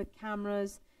come in with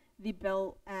cameras. They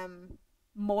built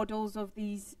models of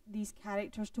these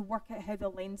characters to work out how the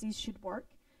lenses should work,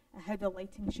 how the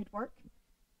lighting should work,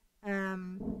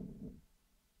 to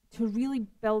really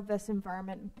build this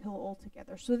environment and pull it all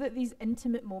together so that these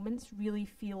intimate moments really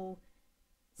feel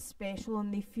special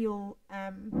and they feel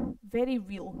very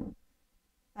real.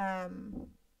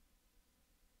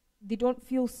 They don't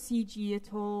feel CG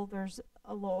at all. There's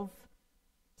a lot of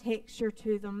texture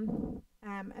to them,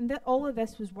 and all of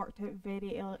this was worked out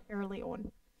very early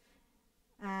on.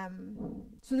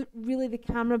 So that really the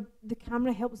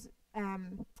camera helps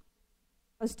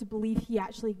us to believe he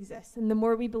actually exists, and the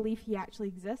more we believe he actually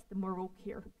exists, the more we'll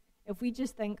care. If we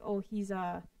just think, oh, he's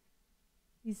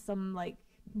some like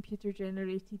computer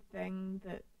generated thing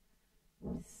that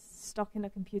is stuck in a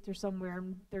computer somewhere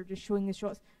and they're just showing the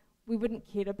shots, we wouldn't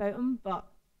care about him. But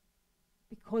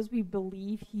because we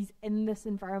believe he's in this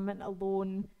environment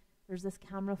alone, there's this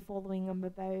camera following him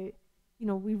about,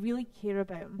 we really care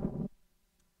about him,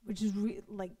 which is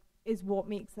is what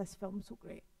makes this film so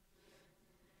great.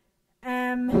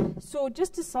 So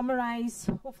just to summarize,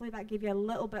 hopefully that gave you a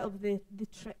little bit of the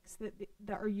tricks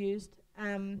that are used.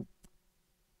 I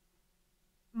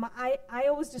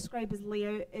always describe as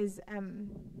layout as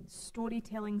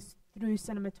storytelling through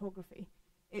cinematography.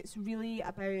 It's really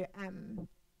about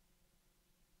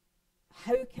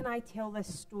how can I tell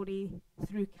this story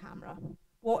through camera?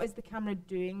 What is the camera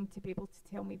doing to be able to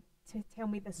tell me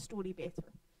this story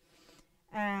better?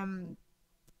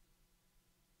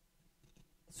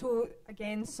 So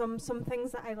again, some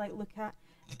things that I look at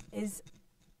is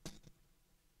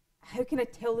how can I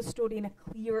tell the story in a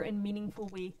clear and meaningful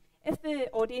way? If the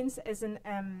audience isn't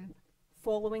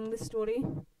following the story,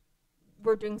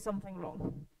 we're doing something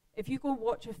wrong. If you go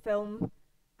watch a film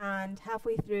and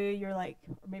halfway through you're like,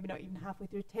 or maybe not even halfway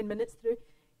through, 10 minutes through,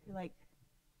 you're like,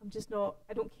 I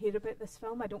don't care about this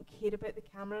film, I don't care about the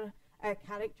camera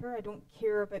character, I don't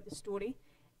care about the story,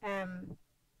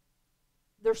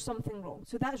 there's something wrong.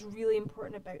 So that's really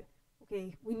important about,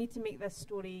 okay, we need to make this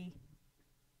story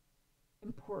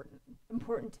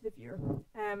important to the viewer.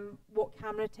 What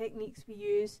camera techniques we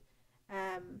use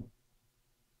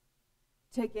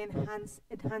to again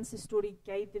enhance the story,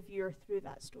 guide the viewer through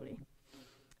that story.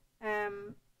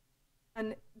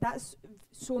 And that's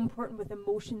so important with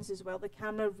emotions as well. The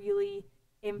camera really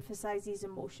emphasizes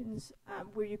emotions,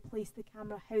 where you place the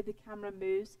camera, how the camera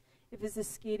moves. If it's a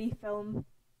scary film,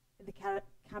 the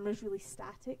camera's really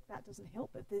static, that doesn't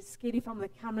help. If it's a scary film, the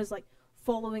camera's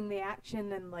following the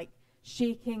action and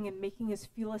shaking and making us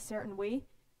feel a certain way,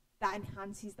 that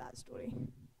enhances that story.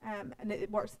 And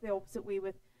it works the opposite way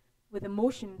with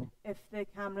emotion. If the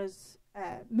camera's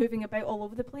moving about all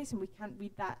over the place and we can't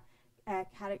read that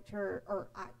character or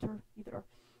actor either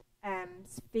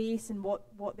face and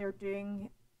what they're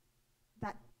doing,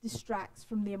 that distracts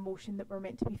from the emotion that we're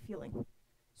meant to be feeling.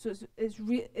 So it's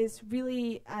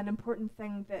really an important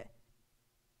thing that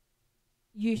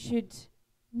you should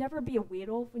never be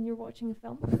aware of when you're watching a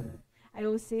film. I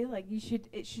always say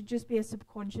it should just be a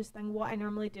subconscious thing. What I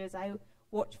normally do is I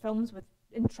watch films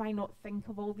and try not think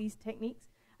of all these techniques.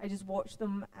 I just watch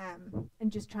them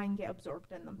and just try and get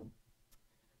absorbed in them.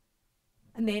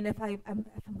 And then if I'm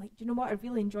like, do you know what, I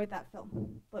really enjoyed that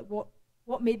film.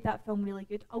 What made that film really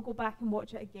good? I'll go back and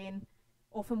watch it again,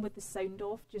 often with the sound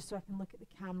off, just so I can look at the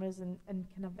cameras and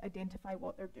kind of identify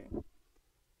what they're doing.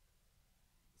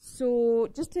 So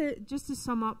just to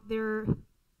sum up there,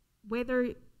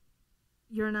 whether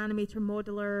you're an animator,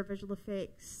 modeler, visual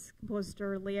effects,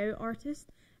 compositor, layout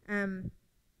artist,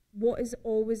 what is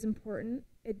always important,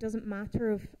 it doesn't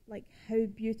matter of how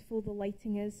beautiful the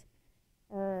lighting is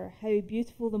or how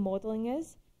beautiful the modeling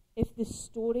is, if the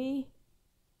story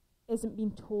isn't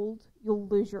being told, you'll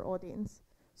lose your audience.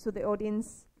 So the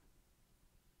audience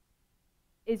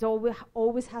is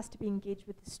always has to be engaged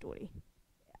with the story.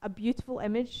 A beautiful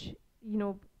image,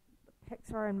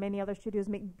 Pixar and many other studios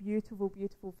make beautiful,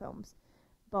 beautiful films.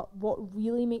 But what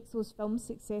really makes those films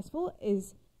successful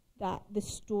is that the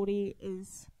story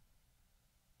is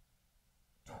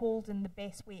told in the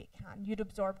best way it can. You're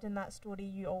absorbed in that story,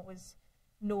 you always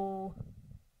know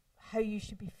how you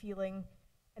should be feeling,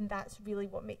 and that's really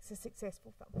what makes a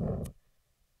successful film.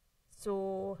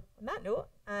 So on that note,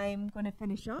 I'm going to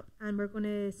finish up and we're going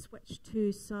to switch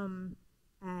to some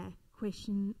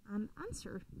question and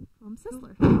answer from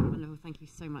Sizzler. Hello, thank you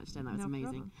so much, Jen. That was No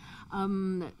amazing.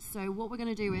 So what we're going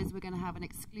to do is we're going to have an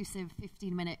exclusive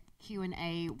 15-minute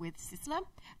Q&A with Sizzler,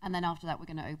 and then after that we're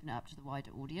going to open it up to the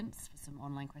wider audience for some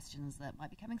online questions that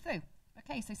might be coming through.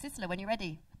 Okay, so Sizzler, when you're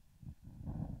ready.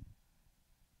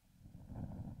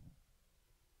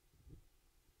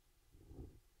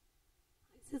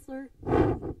 Hi, Sizzler.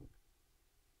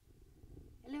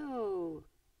 Hello.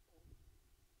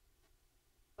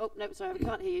 Oh, no, sorry, we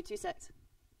can't hear you. 2 secs.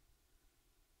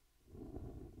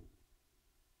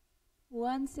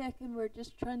 1 second, we're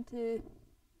just trying to...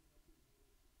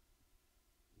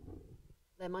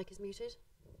 Their mic is muted.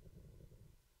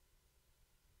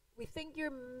 We think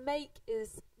your mic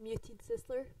is muted,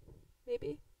 Sizzler,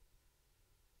 maybe?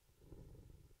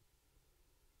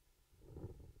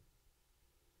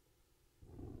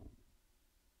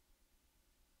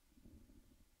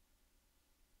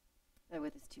 Bear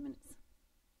with us 2 minutes.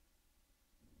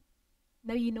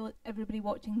 Now you know, everybody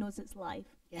watching knows it's live.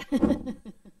 Yeah.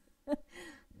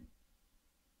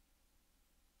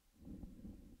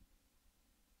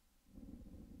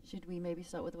 Should we maybe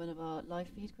start with one of our live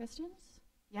feed questions?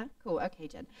 Yeah? Cool. Okay,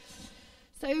 Jen.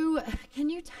 So,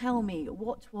 can you tell me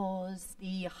what was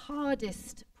the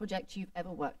hardest project you've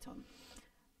ever worked on?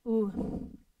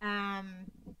 Ooh,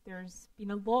 there's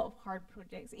been a lot of hard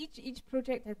projects. Each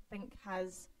project, I think,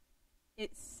 has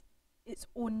its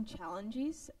own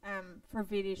challenges for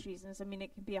various reasons. I mean,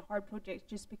 it can be a hard project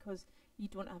just because you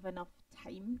don't have enough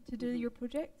time to do your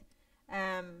project,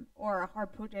 or a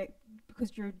hard project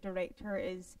because your director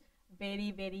is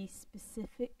very, very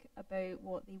specific about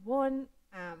what they want,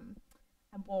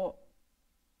 and what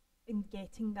in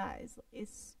getting that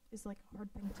is like a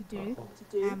hard thing to do.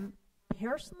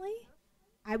 Personally,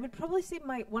 I would probably say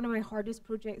one of my hardest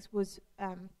projects was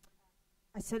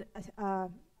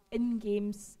in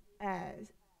games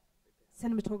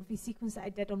cinematography sequence that I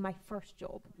did on my first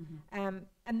job. And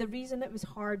the reason it was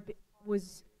hard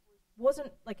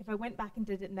wasn't like, if I went back and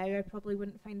did it now, I probably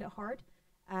wouldn't find it hard.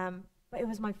 But it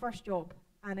was my first job,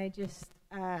 and I just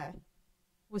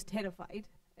was terrified.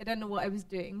 I didn't know what I was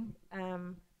doing.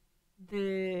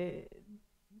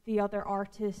 The other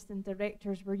artists and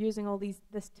directors were using all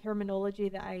this terminology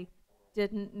that I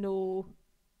didn't know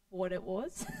what it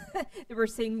was. They were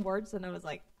saying words, and I was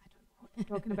like, I don't know what they're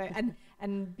talking about.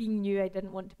 And being new, I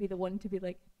didn't want to be the one to be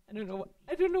like, I don't know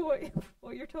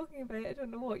what you're talking about. I don't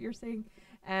know what you're saying.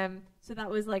 So that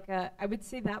was like I would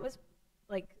say that was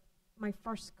like my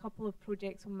first couple of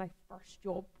projects on my first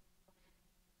job.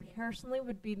 Personally,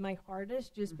 would be my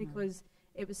hardest, just because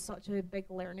it was such a big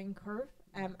learning curve.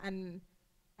 And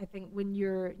I think when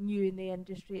you're new in the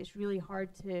industry, it's really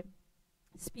hard to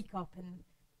speak up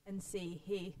and say,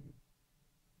 hey,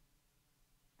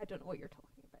 I don't know what you're talking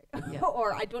about. Yeah.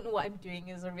 Or I don't know what I'm doing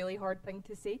is a really hard thing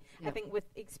to say. Yeah. I think with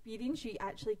experience, you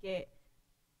actually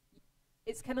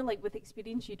it's kind of like with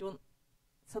experience, you don't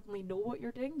suddenly know what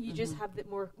you're doing. You just have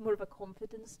more of a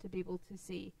confidence to be able to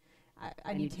say,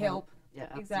 I need help. Yeah,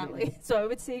 exactly. So I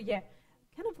would say, yeah,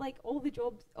 kind of like all the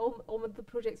jobs, all of the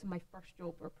projects in my first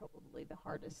job were probably the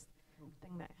hardest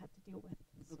thing that I had to deal with.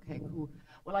 So. Okay, cool.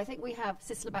 Well, I think we have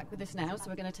Sizzler back with us now, so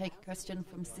we're going to take a question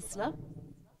from Sizzler.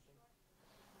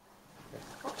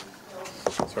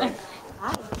 Sorry.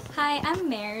 Hi, I'm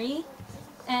Mary,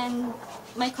 and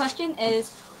my question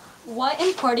is, what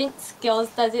important skills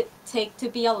does it take to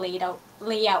be a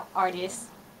layout artist?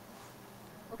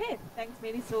 Okay, thanks,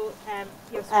 Mary. So,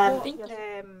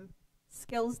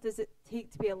 skills does it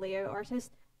take to be a layout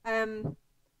artist? I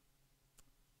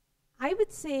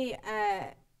would say,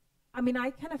 I mean, I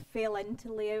kind of fell into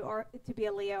to be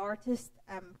a layout artist,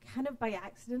 kind of by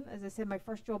accident. As I said, my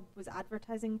first job was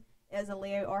advertising as a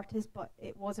layout artist, but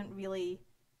it wasn't really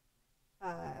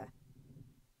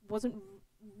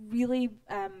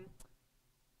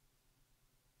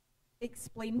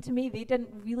explained to me. They didn't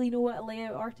really know what a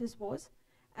layout artist was.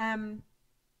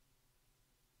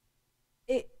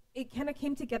 It kind of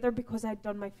came together because I'd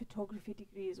done my photography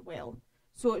degree as well.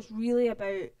 So it's really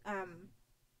about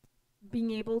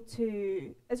being able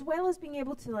to, as well as being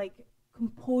able to like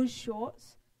compose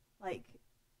shots, like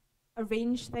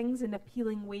arrange things in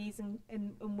appealing ways and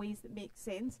in ways that make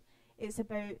sense. It's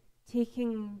about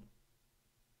taking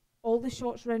all the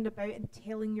shots round about and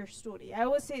telling your story. I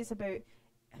always say it's about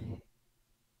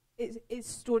it's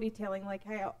storytelling. Like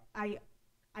I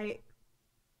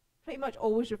pretty much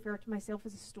always refer to myself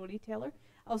as a storyteller.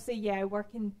 I'll say, yeah, I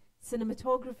work in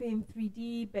cinematography and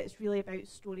 3D, but it's really about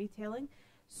storytelling.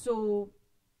 So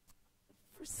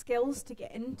for skills to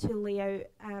get into layout,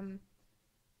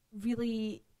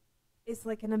 really is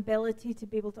like an ability to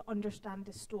be able to understand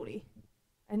the story.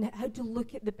 and how to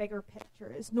look at the bigger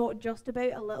picture. It's not just about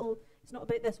it's not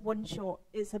about this one shot,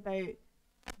 it's about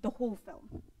the whole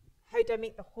film. How do I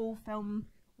make the whole film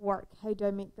work? How do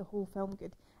I make the whole film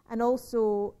good? And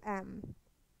also,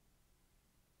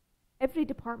 every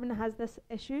department has this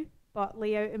issue, but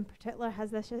layout in particular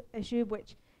has this issue,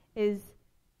 which is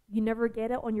you never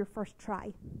get it on your first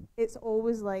try. It's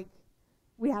always like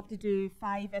we have to do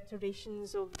 5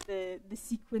 iterations of the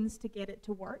sequence to get it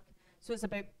to work. So it's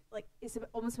about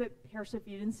almost about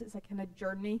perseverance. It's a kind of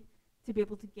journey to be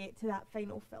able to get to that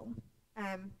final film,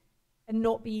 and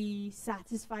not be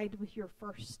satisfied with your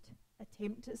first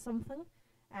attempt at something,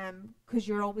 because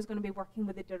you're always going to be working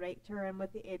with the director and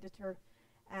with the editor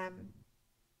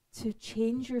to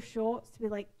change your shots, to be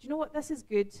like, do you know what, this is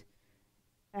good,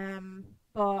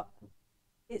 but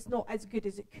it's not as good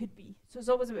as it could be. So it's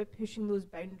always about pushing those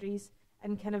boundaries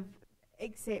and kind of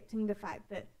accepting the fact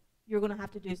that you're going to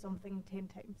have to do something 10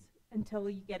 times until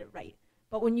you get it right.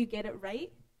 But when you get it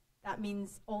right, that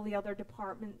means all the other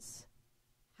departments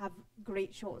have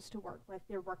great shots to work with.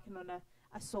 They're working on a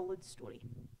solid story.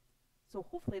 So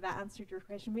hopefully that answered your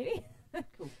question, Mary.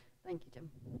 Cool. Thank you, Jim.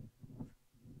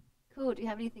 Cool. Do you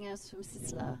have anything else from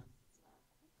Sisla?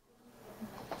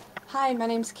 Hi, my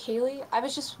name's Kaylee. I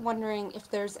was just wondering if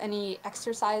there's any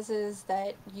exercises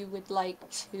that you would like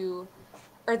to,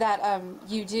 or that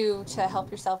you do to help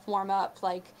yourself warm up,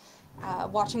 like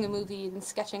watching a movie and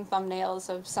sketching thumbnails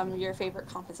of some of your favorite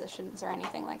compositions or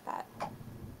anything like that.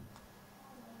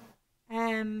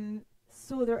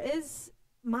 So there is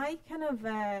my kind of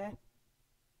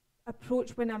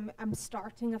approach when I'm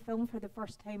starting a film for the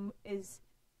first time is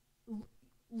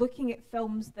looking at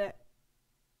films that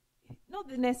not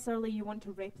that necessarily you want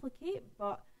to replicate,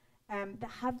 but that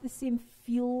have the same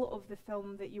feel of the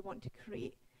film that you want to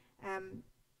create.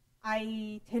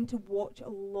 I tend to watch a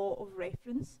lot of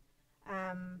reference.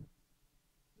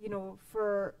 You know,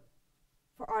 for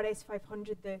RS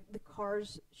 500, the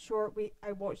Cars short,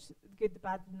 I watched Good, the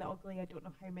Bad, and the Ugly. I don't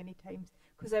know how many times,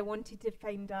 because I wanted to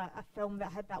find a film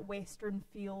that had that Western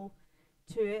feel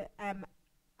to it.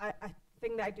 A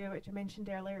thing that I do, which I mentioned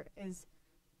earlier, is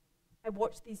I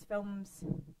watch these films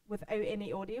without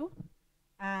any audio,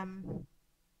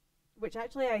 which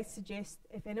actually I suggest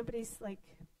if anybody's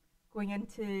like going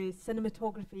into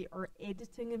cinematography or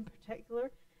editing in particular,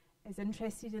 is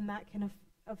interested in that kind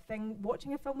of thing.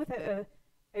 Watching a film without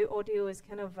audio is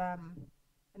kind of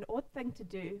an odd thing to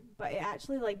do, but it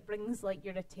actually like brings like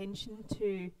your attention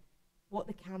to what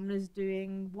the camera's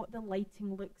doing, what the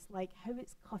lighting looks like, how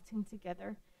it's cutting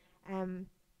together.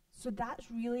 So that's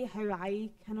really how I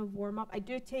kind of warm up. I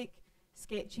do take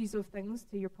sketches of things,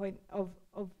 to your point, of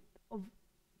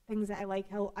things that I like.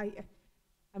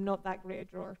 I'm not that great a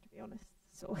drawer, to be honest.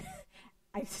 So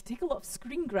I take a lot of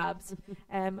screen grabs.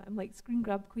 I'm like screen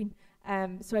grab queen.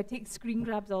 So I take screen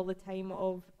grabs all the time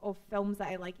of films that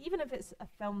I like, even if it's a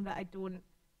film that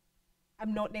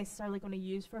I'm not necessarily going to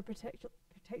use for a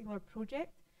particular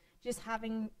project. Just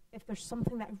having, if there's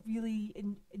something that I really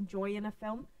enjoy in a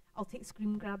film, I'll take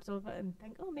screen grabs of it and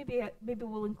think, oh, maybe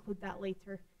we'll include that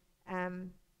later.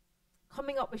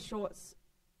 Coming up with shots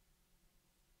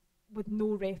with no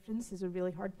reference is a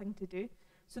really hard thing to do.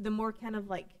 So the more kind of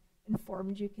like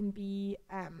informed you can be,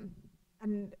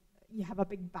 and you have a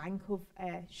big bank of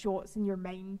shots in your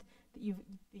mind that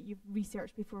you've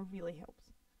researched before, really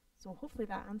helps. So hopefully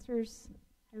that answers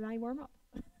how I warm up,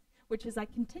 which is I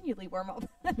continually warm up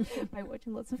by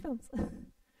watching lots of films.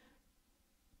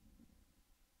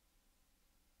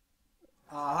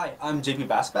 Hi, I'm JP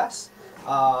Basbass.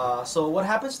 So what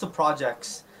happens to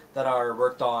projects that are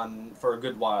worked on for a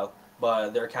good while,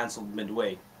 but they're canceled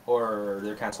midway, or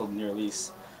they're canceled near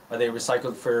release? Are they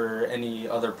recycled for any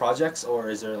other projects, or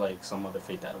is there like some other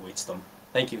fate that awaits them?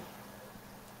 Thank you.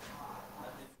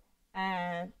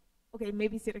 Okay,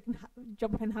 maybe Sarah can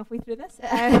jump in halfway through this.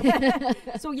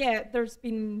 So yeah, there's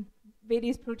been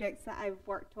various projects that I've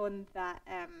worked on that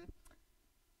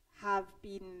have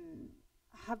been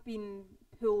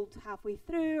pulled halfway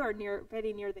through or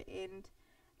very near the end,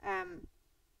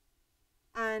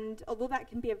 and although that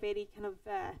can be a very kind of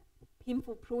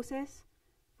painful process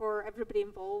for everybody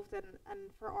involved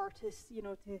and for artists, you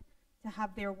know, to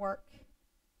have their work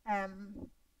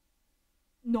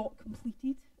not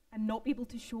completed and not be able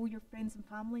to show your friends and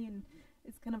family, and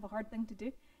it's kind of a hard thing to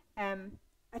do.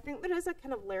 I think there is a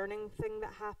kind of learning thing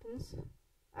that happens.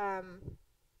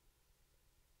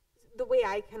 The way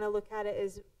I kind of look at it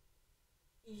is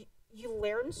you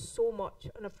learn so much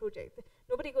on a project.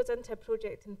 Nobody goes into a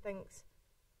project and thinks,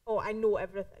 oh, I know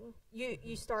everything.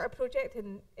 You start a project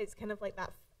and it's kind of like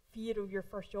that fear of your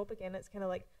first job again. It's kind of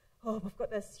like, oh, we've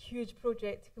got this huge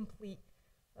project to complete.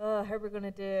 how we're going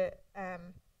to do it,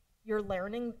 you're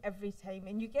learning every time,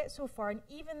 and you get so far, and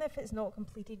even if it's not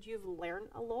completed, you've learned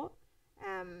a lot.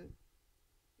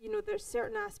 You know, there's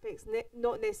certain aspects,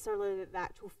 not necessarily that the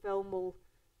actual film will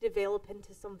develop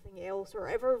into something else or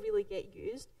ever really get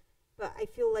used, but I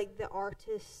feel like the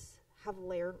artists have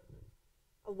learned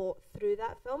a lot through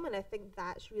that film, and I think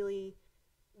that's really,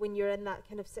 when you're in that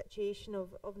kind of situation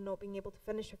of not being able to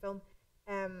finish a film,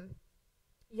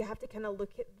 you have to kind of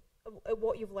look at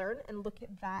what you've learned and look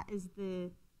at that as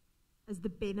the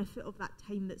benefit of that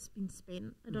time that's been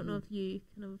spent. I don't know if you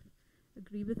kind of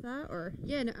agree with that, or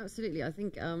yeah, no, absolutely. I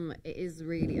think it is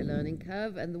really a learning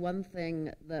curve, and the one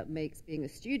thing that makes being a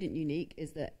student unique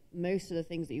is that most of the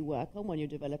things that you work on when you're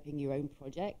developing your own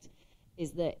project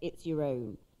is that it's your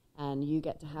own, and you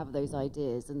get to have those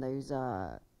ideas and those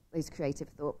creative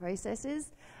thought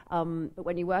processes. But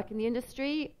when you work in the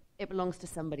industry, it belongs to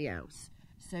somebody else.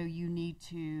 So you need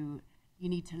to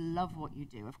love what you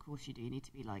do. Of course you do. You need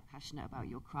to be like passionate about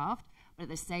your craft, but at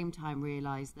the same time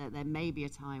realize that there may be a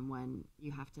time when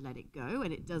you have to let it go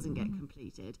and it doesn't get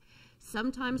completed.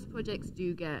 Sometimes projects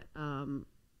do get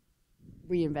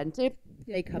reinvented.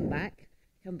 They come back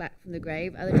from the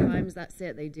grave. Other times that's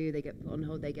it. They get put on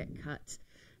hold, they get cut,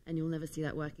 and you'll never see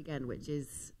that work again, which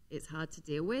is, it's hard to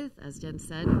deal with, as Jen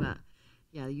said, but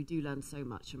yeah, you do learn so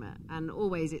much from it. And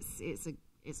always it's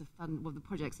a fun, well, the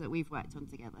projects that we've worked on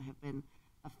together have been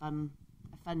a fun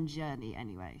journey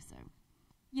anyway, so.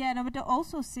 Yeah, and I would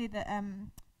also say that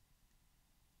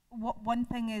one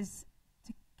thing is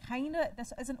to kind of,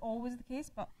 this isn't always the case,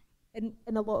 but in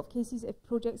a lot of cases, if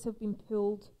projects have been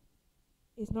pulled,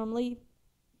 it's normally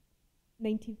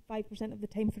 95% of the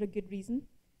time for a good reason.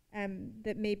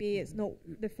 That maybe it's not,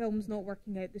 the film's not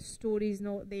working out, the story's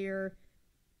not there,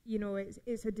 you know,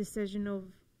 it's a decision of,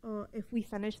 if we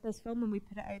finish this film and we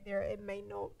put it out there, it might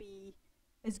not be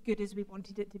as good as we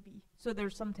wanted it to be. So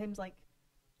there's sometimes like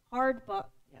hard, but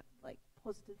yeah, like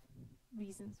positive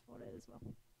reasons for it as well.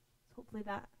 So hopefully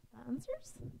that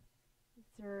answers. Is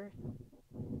there?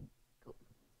 Cool.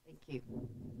 Thank you.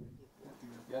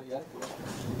 Yeah.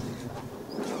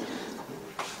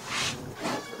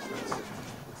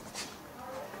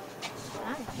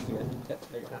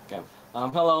 Okay.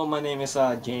 Hello, my name is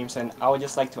James, and I would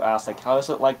just like to ask, like, how is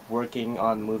it like working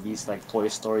on movies like Toy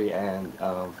Story and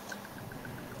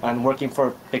working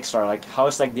for Pixar? Like, how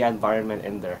is like the environment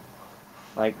in there?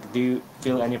 Like, do you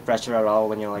feel any pressure at all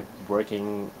when you're like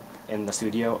working in the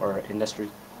studio or industry?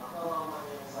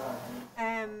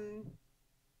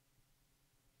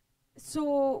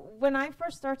 So when I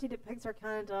first started at Pixar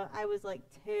Canada, I was like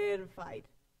terrified.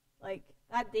 Like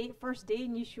that first day,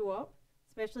 and you show up,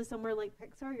 especially somewhere like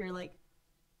Pixar, you're like,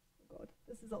 oh God,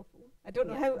 this is awful. I don't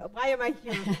know why am I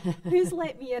here? Who's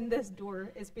let me in this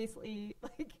door? It's basically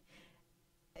like,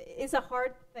 it's a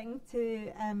hard thing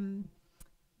to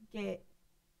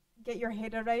get your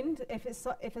head around if it's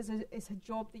a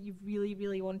job that you've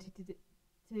really wanted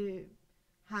to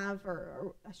have,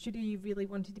 or a studio you've really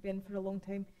wanted to be in for a long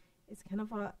time. It's kind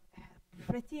of a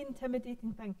pretty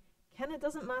intimidating thing. Kind of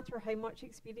doesn't matter how much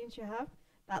experience you have.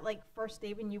 That like first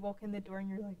day when you walk in the door and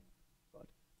you're like, God,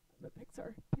 I'm at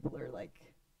Pixar. People are like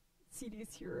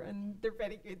serious here and they're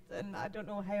very good, and I don't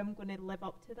know how I'm going to live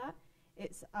up to that.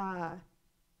 It's a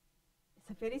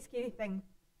very scary thing,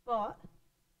 but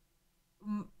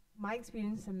my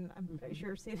experience, and I'm pretty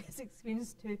sure Sarah's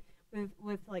experience too,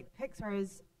 with like Pixar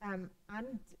is, and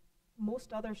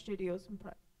most other studios, and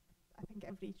I think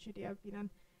every studio I've been in,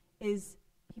 is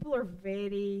people are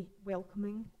very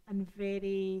welcoming and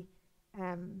very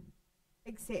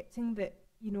accepting that,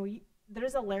 you know, there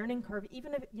is a learning curve.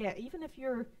 Even if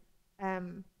you're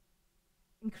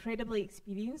incredibly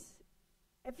experienced,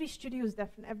 every studio is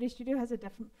different. Every studio has a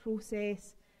different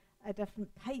process, a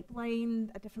different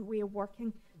pipeline, a different way of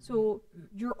working. So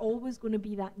you're always going to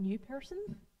be that new person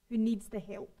who needs the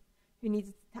help, who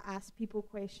needs to ask people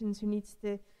questions, who needs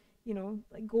to, you know,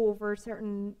 like go over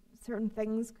certain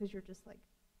things, because you're just like,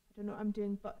 I don't know what I'm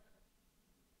doing. But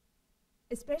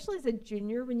especially as a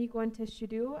junior, when you go into a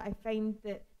studio, I find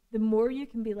that the more you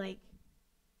can be like,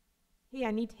 hey,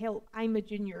 I need help, I'm a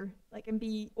junior, like, and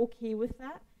be okay with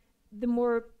that, the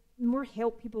more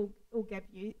help people will give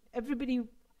you. Everybody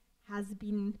has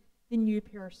been the new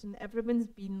person. Everyone's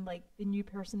been like the new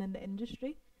person in the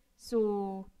industry.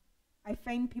 So I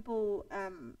find people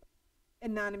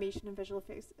in the animation and visual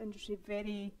effects industry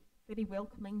very, very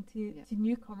welcoming to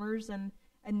newcomers,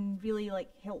 and really like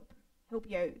help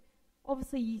you out.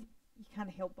 Obviously you can't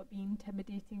help but be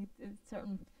intimidating to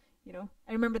certain, you know.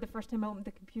 I remember the first time I opened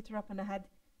the computer up and I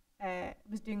had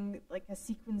was doing like a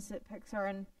sequence at Pixar,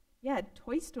 and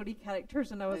Toy Story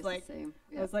characters, and I was like,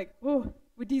 I was like, oh,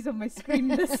 Woody's on my screen.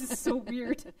 This is so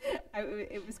weird.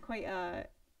 It was quite a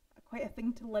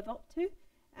thing to live up to,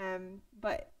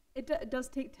 but it does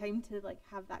take time to like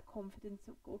have that confidence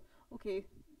of go, okay,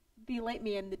 they let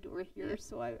me in the door here,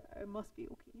 so I must be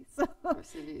okay. So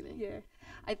Absolutely. yeah.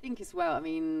 I think as well, I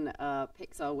mean,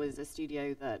 Pixar was a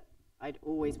studio that I'd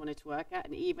always wanted to work at,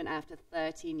 and even after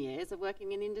 13 years of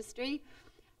working in the industry,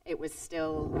 it was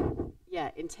still,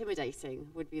 intimidating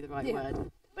would be the right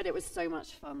word. But it was so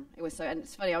much fun. It was so, and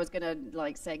it's funny, I was going to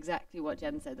like say exactly what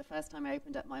Jen said the first time I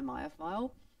opened up my Maya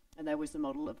file, and there was the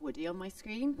model of Woody on my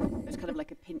screen. It was kind of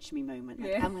like a pinch me moment.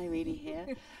 Like, am I really here?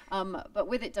 But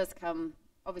with it does come,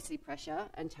 obviously, pressure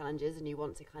and challenges, and you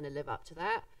want to kind of live up to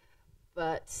that.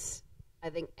 But I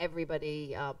think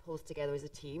everybody pulls together as a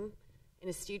team in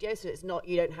a studio, so it's not,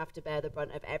 you don't have to bear the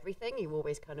brunt of everything. You're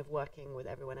always kind of working with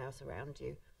everyone else around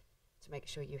you to make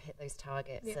sure you hit those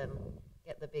targets and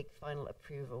get the big final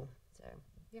approval. So,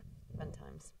 fun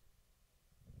times.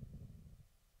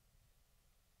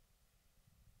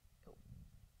 Cool.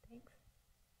 Thanks.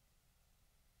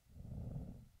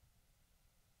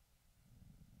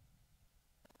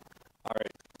 All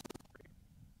right.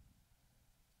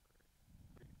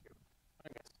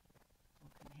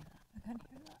 I can't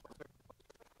hear that.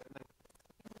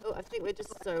 Oh, I think we're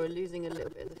just we're losing a little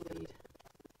bit of the feed.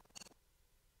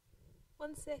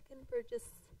 1 second for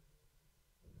just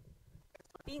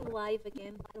being live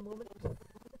again for a moment.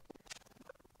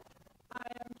 Hi,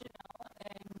 I'm Janelle,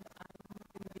 and I'm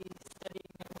going to be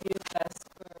studying at VFS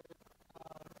for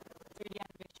 3D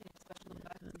animation and special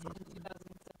effects in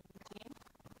 2017.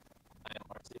 I am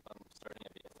Marcy. I'm starting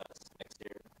at VFS next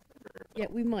year. Yeah,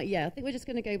 we might. Yeah, I think we're just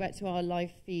going to go back to our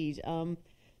live feed.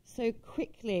 So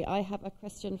quickly, I have a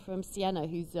question from Sienna,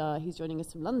 who's joining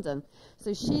us from London.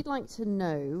 So she'd like to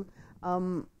know,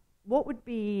 what would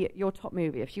be your top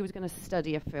movie if she was going to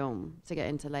study a film to get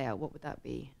into layout? What would that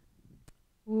be?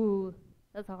 Ooh,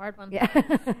 that's a hard one. Yeah.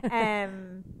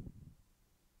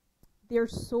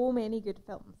 There's so many good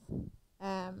films.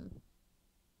 A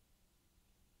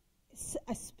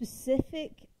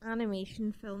specific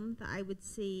animation film that I would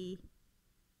say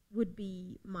would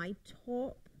be my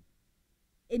top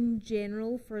in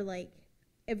general for like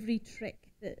every trick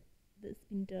that's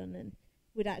been done, and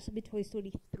would actually be Toy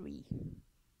Story 3.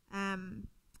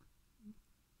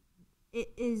 It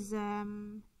is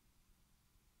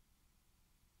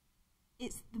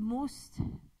it's the most,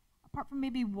 apart from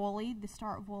maybe WALL-E, the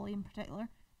start of WALL-E in particular,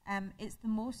 it's the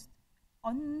most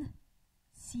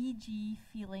un-CG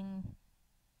feeling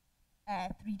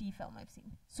 3D film I've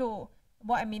seen. So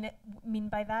what I mean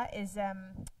by that is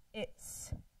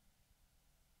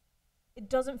it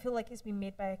doesn't feel like it's been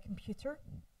made by a computer.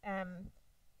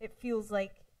 It feels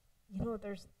like, you know,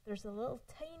 there's a little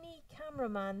tiny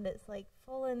cameraman that's like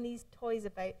following these toys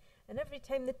about, and every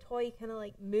time the toy kind of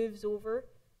like moves over,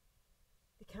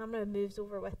 the camera moves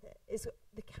over with it.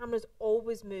 The camera's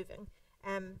always moving.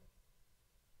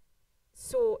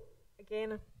 So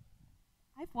again,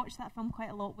 I've watched that film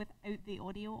quite a lot without the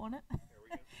audio on it.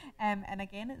 And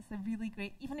again, it's a really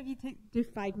great, even if you do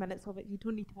 5 minutes of it, you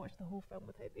don't need to watch the whole film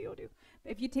without the audio.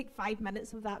 But if you take 5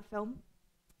 minutes of that film,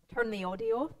 turn the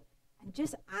audio off, and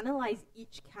just analyze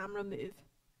each camera move,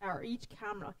 or each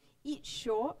camera, each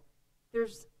shot,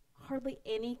 there's hardly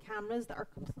any cameras that are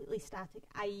completely static,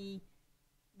 i.e.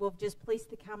 we've just placed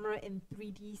the camera in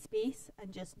 3D space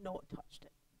and just not touched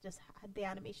it, just had the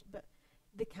animation. But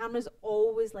the camera's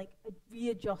always like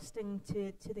readjusting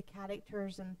to the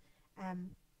characters, and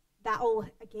that all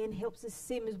again helps us,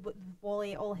 same as with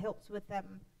WALL-E, it all helps with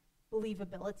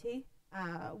believability.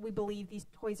 We believe these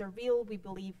toys are real. We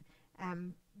believe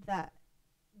that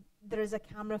there is a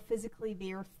camera physically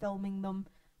there filming them,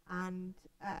 and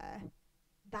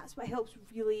that's what helps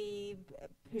really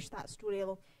push that story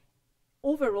along.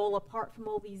 Overall, apart from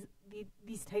all these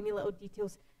tiny little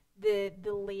details, the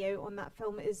layout on that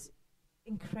film is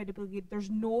incredibly good.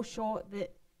 There's no shot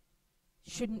that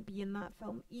shouldn't be in that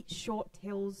film. Each shot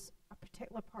tells a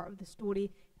particular part of the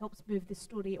story, helps move the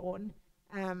story on.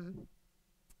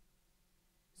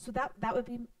 So that would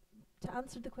be, to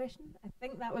answer the question, I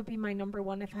think that would be my number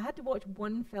one. If I had to watch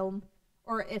one film,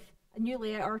 or if a new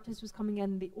layout artist was coming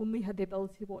in, they only had the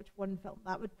ability to watch one film,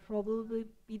 that would probably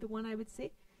be the one I would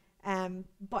say.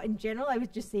 But in general, I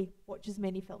would just say watch as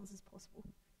many films as possible,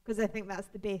 because I think that's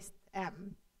the best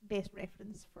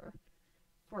reference for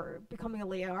becoming a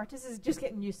layout artist, is just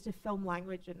getting used to film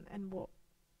language and what.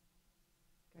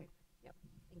 Great. Yep.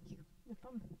 Thank you. No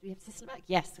problem. Do we have Cecil back?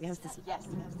 Yes, we have Cecil. Yes,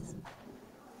 we have Cecil.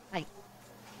 Hi.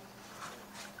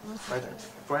 Right there.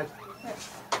 Go ahead.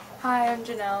 Hi, I'm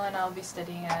Janelle, and I'll be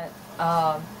studying at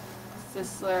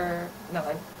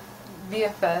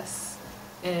VFS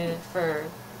for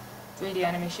 3D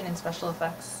animation and special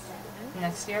effects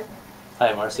next year. Hi,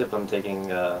 I'm Arsip. I'm taking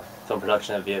film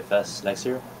production at VFS next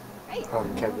year.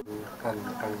 I'm Kevin, and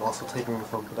I'm also taking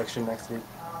film production next year.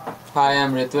 Hi,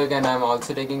 I'm Ritvik, and I'm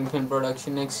also taking film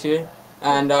production next year.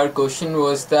 And our question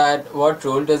was that what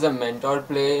role does a mentor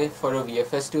play for a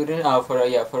VFS student? For a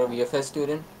VFS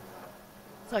student.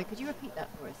 Sorry, could you repeat that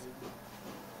for us?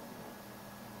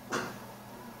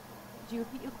 Could you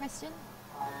repeat your question?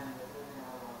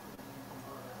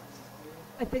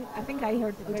 I think I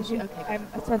heard the question. Okay.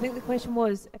 So I think the question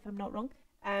was, if I'm not wrong,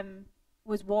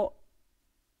 was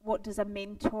what does a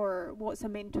mentor? What's a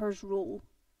mentor's role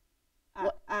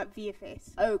at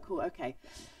VFS? Oh, cool. Okay.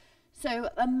 So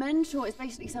a mentor is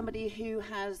basically somebody who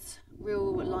has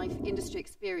real life industry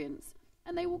experience,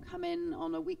 and they will come in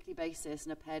on a weekly basis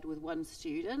and are paired with one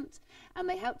student, and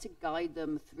they help to guide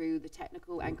them through the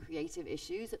technical and creative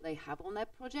issues that they have on their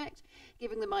project,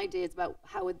 giving them ideas about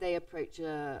how would they approach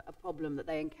a problem that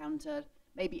they encountered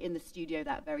maybe in the studio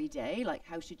that very day. Like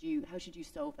how should you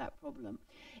solve that problem?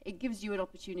 It gives you an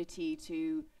opportunity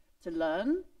to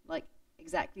learn like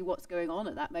exactly what's going on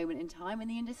at that moment in time in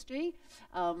the industry,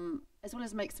 as well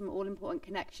as make some all-important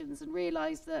connections and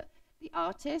realize that the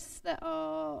artists that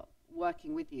are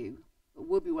working with you,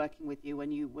 will be working with you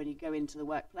when you go into the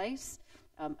workplace,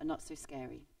 are not so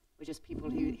scary. We're just people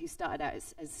who started out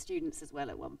as students as well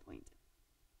at one point.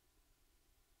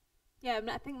 Yeah,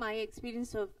 I think my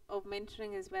experience of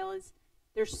mentoring as well is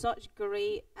there's such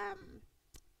great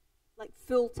like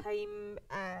full-time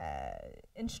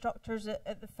instructors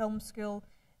at the film school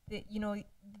that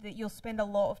that you'll spend a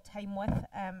lot of time with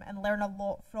and learn a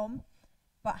lot from,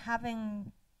 but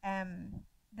having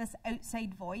this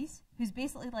outside voice who's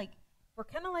basically like, we're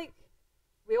kind of like,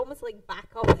 we almost like back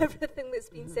up everything that's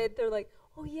been said. They're like,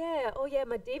 oh yeah,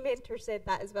 my day mentor said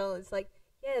that as well. It's like,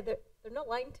 yeah, they're not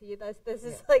lying to you. This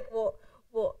is like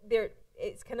what they're.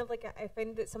 It's kind of like I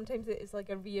find that sometimes it is like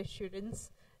a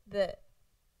reassurance that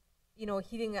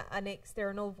hearing an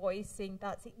external voice saying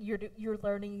that's it, you're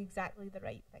learning exactly the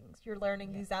right things. You're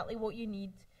learning exactly what you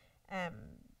need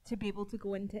to be able to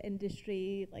go into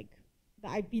industry. Like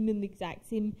that, I've been in the exact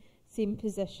same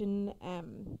position.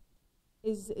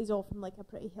 Is often like a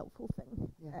pretty helpful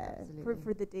thing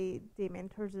for the day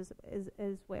mentors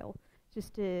as well.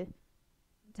 Just to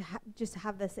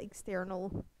have this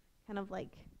external kind of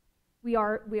like we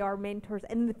are mentors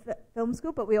in the film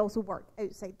school, but we also work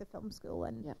outside the film school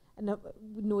and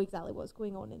know exactly what's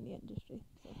going on in the industry.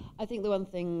 So. I think the one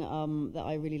thing that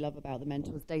I really love about the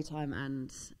mentors, daytime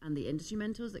and the industry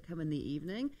mentors that come in the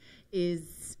evening,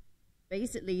 is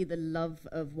basically the love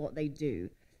of what they do.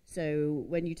 So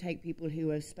when you take people who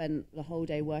have spent the whole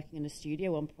day working in a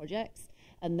studio on projects,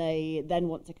 and they then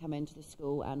want to come into the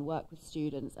school and work with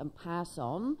students and pass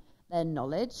on their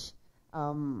knowledge,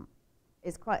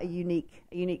 is quite a unique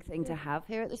thing to have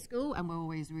here at the school, and we're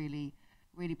always really,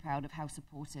 really proud of how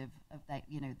supportive of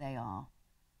they are.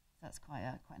 So that's quite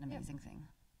an amazing thing.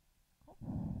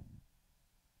 Cool.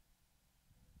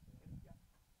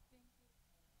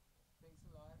 Thanks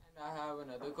a lot. And I have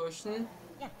another question.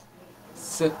 Yeah.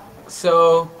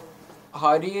 So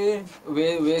how do you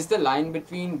where's the line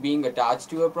between being attached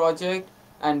to a project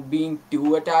and being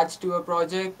too attached to a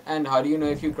project, and how do you know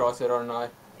if you cross it or not?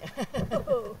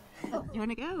 You want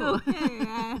to go?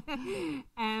 Okay.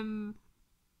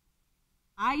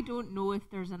 I don't know if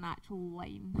there's an actual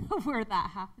line where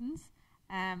that happens.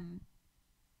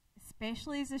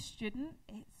 Especially as a student,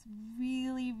 it's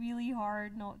really, really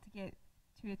hard not to get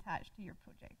too attached to your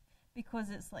project, because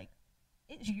it's like,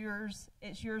 it's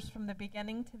yours from the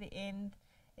beginning to the end.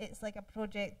 It's like a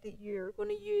project that you're going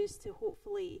to use to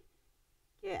hopefully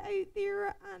get out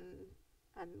there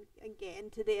and get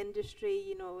into the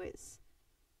industry.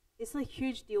 It's like a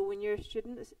huge deal when you're a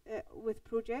student with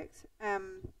projects.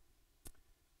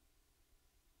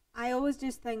 I always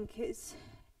just think it's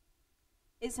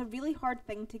a really hard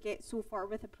thing to get so far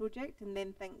with a project and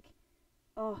then think,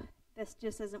 oh, this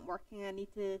just isn't working. I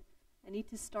need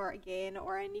to start again,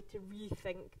 or I need to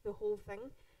rethink the whole thing.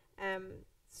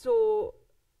 So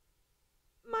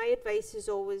my advice is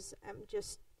always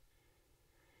just,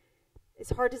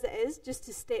 as hard as it is, just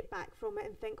to step back from it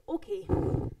and think, okay,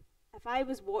 if I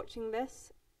was watching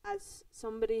this as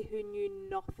somebody who knew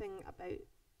nothing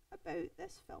about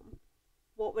this film,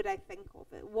 what would I think of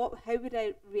it? How would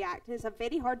I react? It's a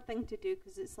very hard thing to do,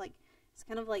 because it's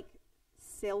kind of like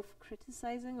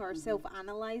self-criticizing or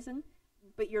self-analyzing,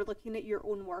 but you're looking at your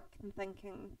own work and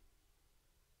thinking,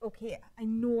 okay, I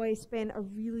know I spent a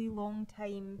really long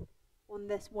time on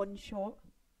this one shot.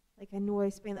 Like, I know I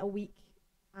spent a week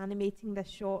animating this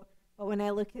shot, but when I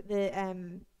look at the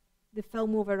the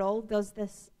film overall, does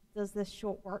this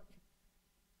shot work?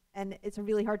 And it's a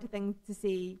really hard thing to say,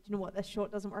 do you know what, this shot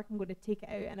doesn't work, I'm going to take it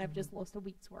out and I've just lost a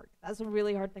week's work. That's a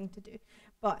really hard thing to do.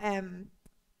 But I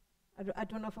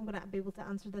don't know if I'm going to be able to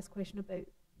answer this question about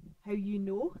how you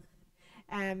know.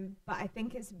 But I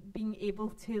think it's being able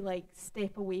to like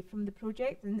step away from the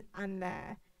project and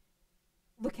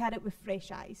look at it with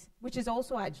fresh eyes, which is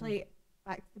also actually,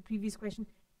 back to the previous question,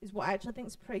 is what I actually think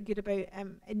is pretty good about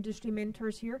industry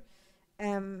mentors here.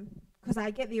 Because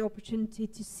I get the opportunity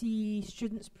to see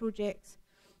students' projects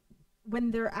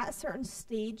when they're at a certain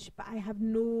stage, but I have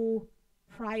no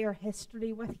prior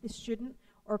history with the student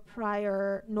or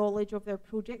prior knowledge of their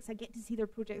projects. I get to see their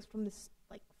projects from this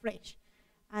like fresh,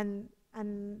 and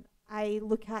I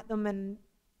look at them and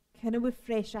kind of with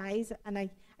fresh eyes, and I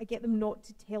get them not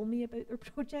to tell me about their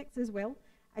projects as well.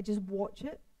 I just watch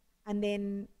it, and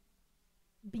then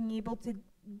being able to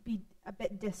be a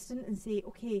bit distant and say,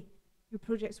 okay, your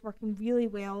project's working really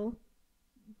well,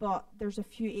 but there's a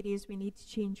few areas we need to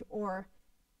change, or,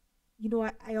 you know,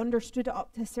 I understood it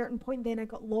up to a certain point, then I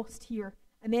got lost here.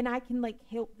 And then I can like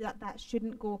help that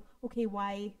student go, okay,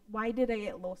 why did I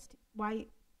get lost?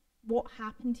 What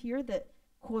happened here that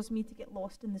caused me to get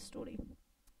lost in the story?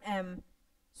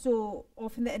 So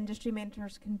often the industry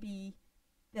mentors can be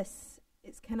this,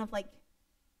 it's kind of like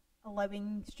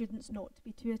allowing students not to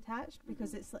be too attached,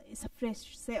 because it's a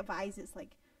fresh set of eyes. It's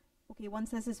like, okay, once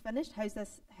this is finished, how's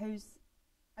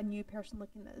a new person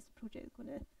looking at this project going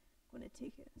to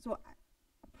take it? So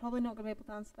I'm probably not going to be able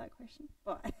to answer that question,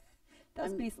 but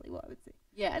that's basically what I would say.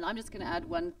 Yeah, and I'm just going to add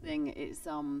one thing.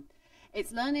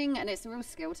 It's learning, and it's a real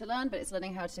skill to learn, but it's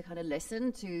learning how to kind of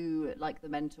listen to like the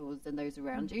mentors and those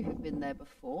around you who've been there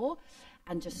before,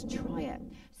 and just try it.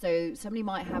 So somebody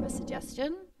might have a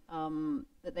suggestion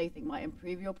that they think might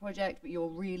improve your project, but you're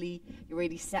really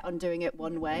set on doing it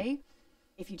one way.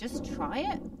 If you just try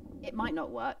it, it might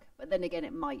not work, but then again,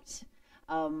 it might.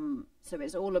 So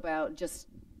it's all about just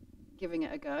giving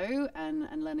it a go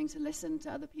and learning to listen to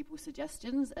other people's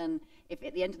suggestions. And if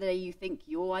at the end of the day you think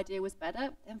your idea was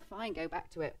better, then fine, go back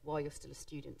to it while you're still a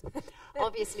student.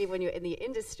 Obviously, when you're in the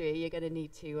industry, you're going to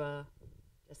need to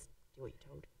just do what you're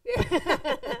told.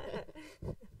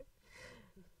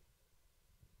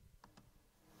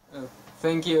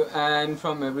 Thank you, and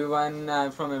from everyone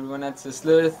at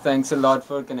Sisler, thanks a lot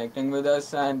for connecting with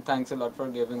us, and thanks a lot for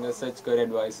giving us such good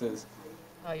advices.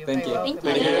 Oh, you're Thank very you. welcome.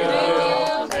 Thank you.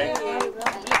 Thank you.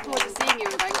 I look forward to seeing you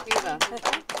in Vancouver.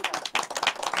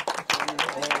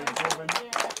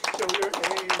 Show your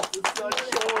hands. The sun's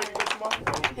showing.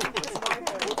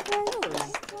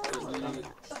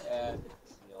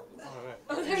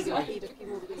 There's I need a few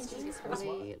more questions from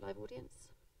the live audience.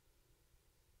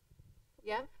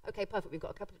 Yeah? Okay, perfect. We've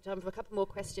got time for a couple more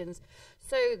questions.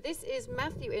 So this is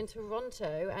Matthew in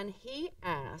Toronto, and he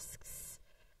asks,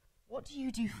 what do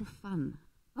you do for fun?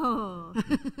 Oh,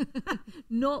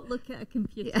 not look at a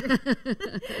computer. What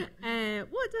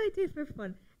do I do for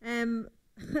fun?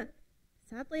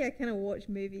 Sadly, I kind of watch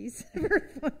movies for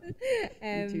fun.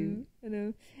 Me too. I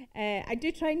know. I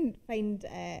do try and find.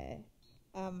 I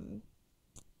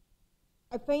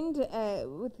find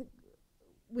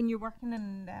when you're working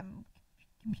in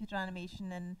computer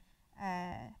animation and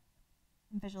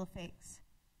visual effects,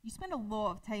 you spend a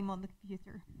lot of time on the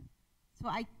computer. So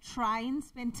I try and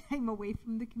spend time away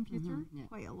from the computer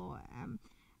quite a lot.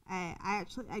 I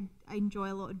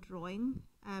enjoy a lot of drawing,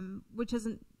 which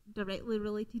isn't directly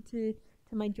related to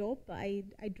my job, but I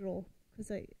draw because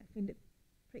I find it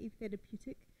pretty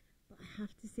therapeutic. But I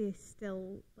have to say,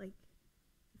 still, like,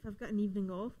 if I've got an evening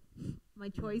off, my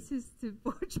choice is to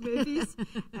watch movies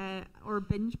or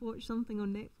binge watch something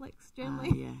on Netflix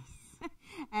generally.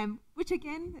 Yes. Which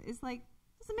again is like,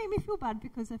 doesn't make me feel bad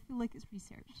because I feel like it's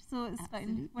research, so it's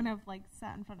fine when I've like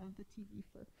sat in front of the TV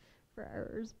for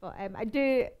hours. But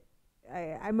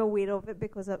I'm aware of it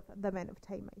because of the amount of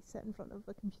time I sit in front of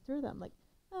the computer that I'm like,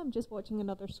 oh, I'm just watching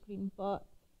another screen. But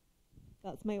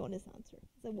that's my honest answer,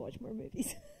 is I watch more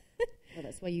movies. Well,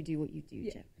 that's why you do what you do,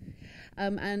 Jeff.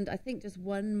 And I think just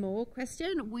one more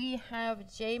question. We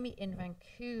have Jamie in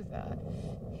Vancouver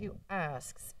who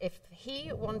asks, if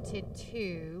he wanted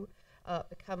to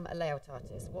become a layout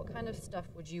artist, what kind of stuff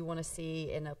would you want to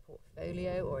see in a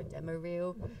portfolio or a demo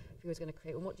reel if he was going to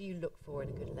create one? What do you look for in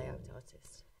a good layout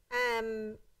artist?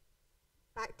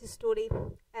 Back to story.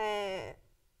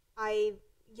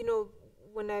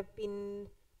 When I've been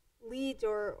lead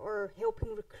or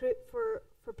helping recruit for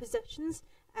positions,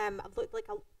 I've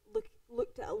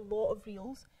looked at a lot of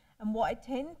reels, and what I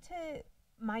tend to,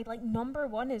 my like number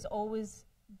one is always,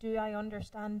 do I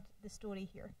understand the story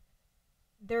here?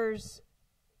 There's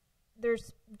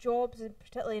there's jobs, and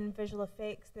particularly in visual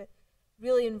effects, that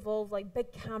really involve like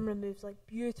big camera moves, like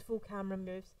beautiful camera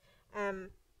moves,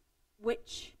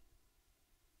 which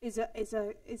is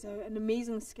an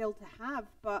amazing skill to have.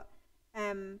 But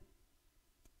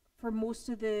for most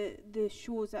of the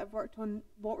shows that I've worked on,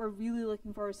 what we're really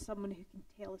looking for is someone who can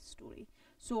tell a story.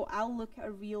 So I'll look at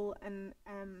a reel and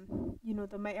you know,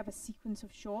 they might have a sequence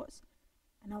of shots,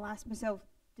 and I'll ask myself,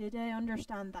 did I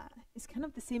understand that? It's kind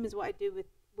of the same as what I do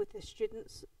with the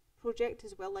students project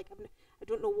as well. Like I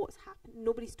don't know what's happening.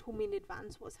 Nobody's told me in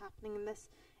advance what's happening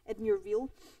in your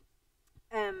reel.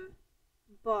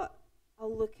 But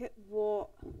I'll look at what,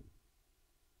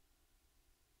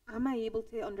 am I able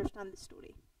to understand the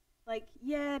story? Like,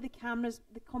 yeah, the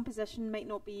composition might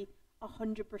not be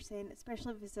 100%,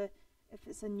 especially if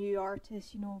it's a new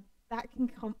artist. You know, that can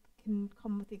come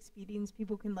with experience.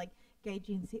 People can like guide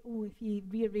you and say, oh, if you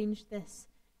rearrange this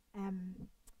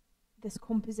this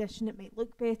composition, it might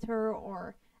look better,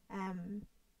 or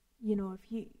you know,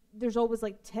 there's always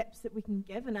like tips that we can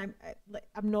give, and I'm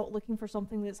not looking for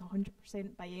something that's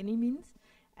 100% by any means,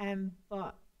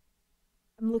 but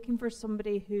I'm looking for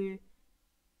somebody who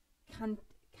can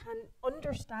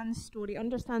understand story,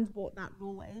 understands what that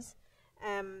role is,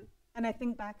 and I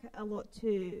think back a lot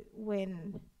to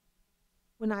when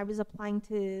I was applying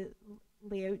to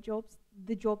layout jobs,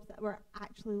 the jobs that were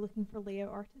actually looking for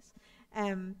layout artists,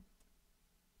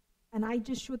 and I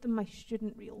just showed them my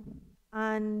student reel,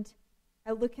 and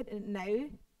I look at it now,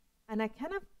 and I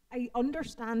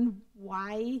understand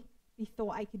why they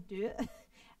thought I could do it,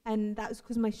 and that was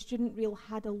because my student reel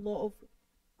had a lot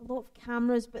of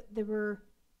cameras, but they were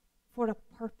for a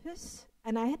purpose,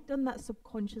 and I had done that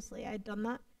subconsciously. I had done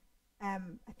that, I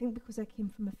think, because I came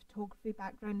from a photography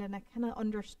background, and I kind of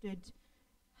understood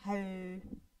how to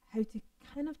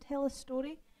kind of tell a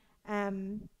story.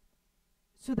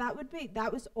 So that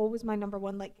was always my number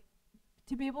one, like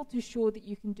to be able to show that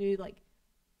you can do like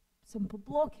simple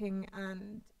blocking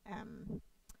and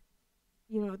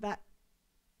you know, that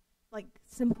like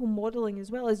simple modeling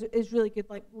as well is really good.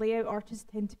 Like layout artists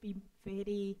tend to be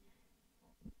they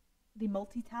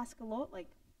multitask a lot.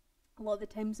 Like a lot of the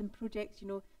times in projects, you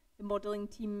know, the modeling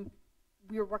team,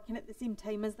 we're working at the same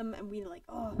time as them, and we're like,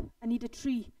 oh, I need a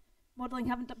tree. Modeling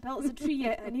haven't built a tree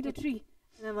yet. I need a tree.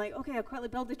 And I'm like, okay, I'll quickly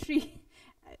build a tree.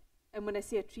 And when I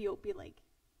say a tree, it'll be like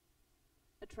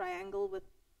a triangle with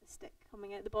a stick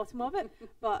coming out the bottom of it.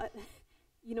 But,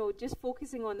 you know, just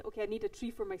focusing on, okay, I need a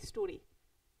tree for my story,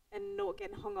 and not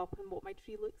getting hung up on what my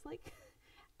tree looks like.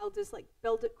 I'll just like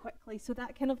build it quickly. So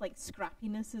that kind of like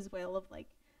scrappiness as well, of like,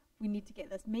 we need to get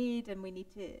this made, and we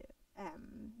need to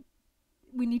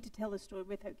tell a story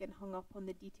without getting hung up on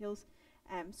the details.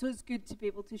 So it's good to be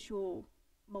able to show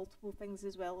multiple things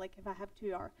as well. Like if I have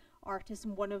two artists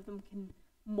and one of them can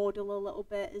model a little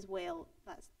bit as well,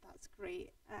 that's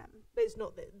great. But it's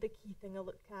not the key thing I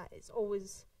look at. It's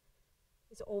always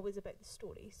about the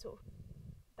story. So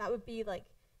that would be like,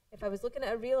 if I was looking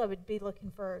at a reel, I would be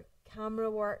looking for camera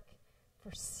work,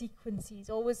 for sequences,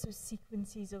 always those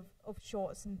sequences of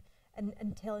shots and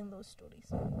telling those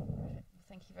stories.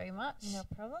 Thank you very much. No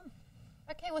problem.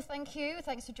 Okay, well, thank you.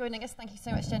 Thanks for joining us. Thank you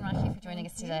so much, Jen Mackie, for joining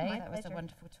us today. My that pleasure. was a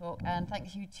wonderful talk. And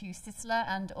thank you to Sisler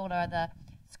and all our other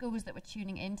schools that were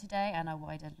tuning in today, and our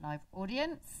wider live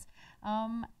audience.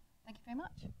 Thank you very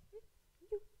much.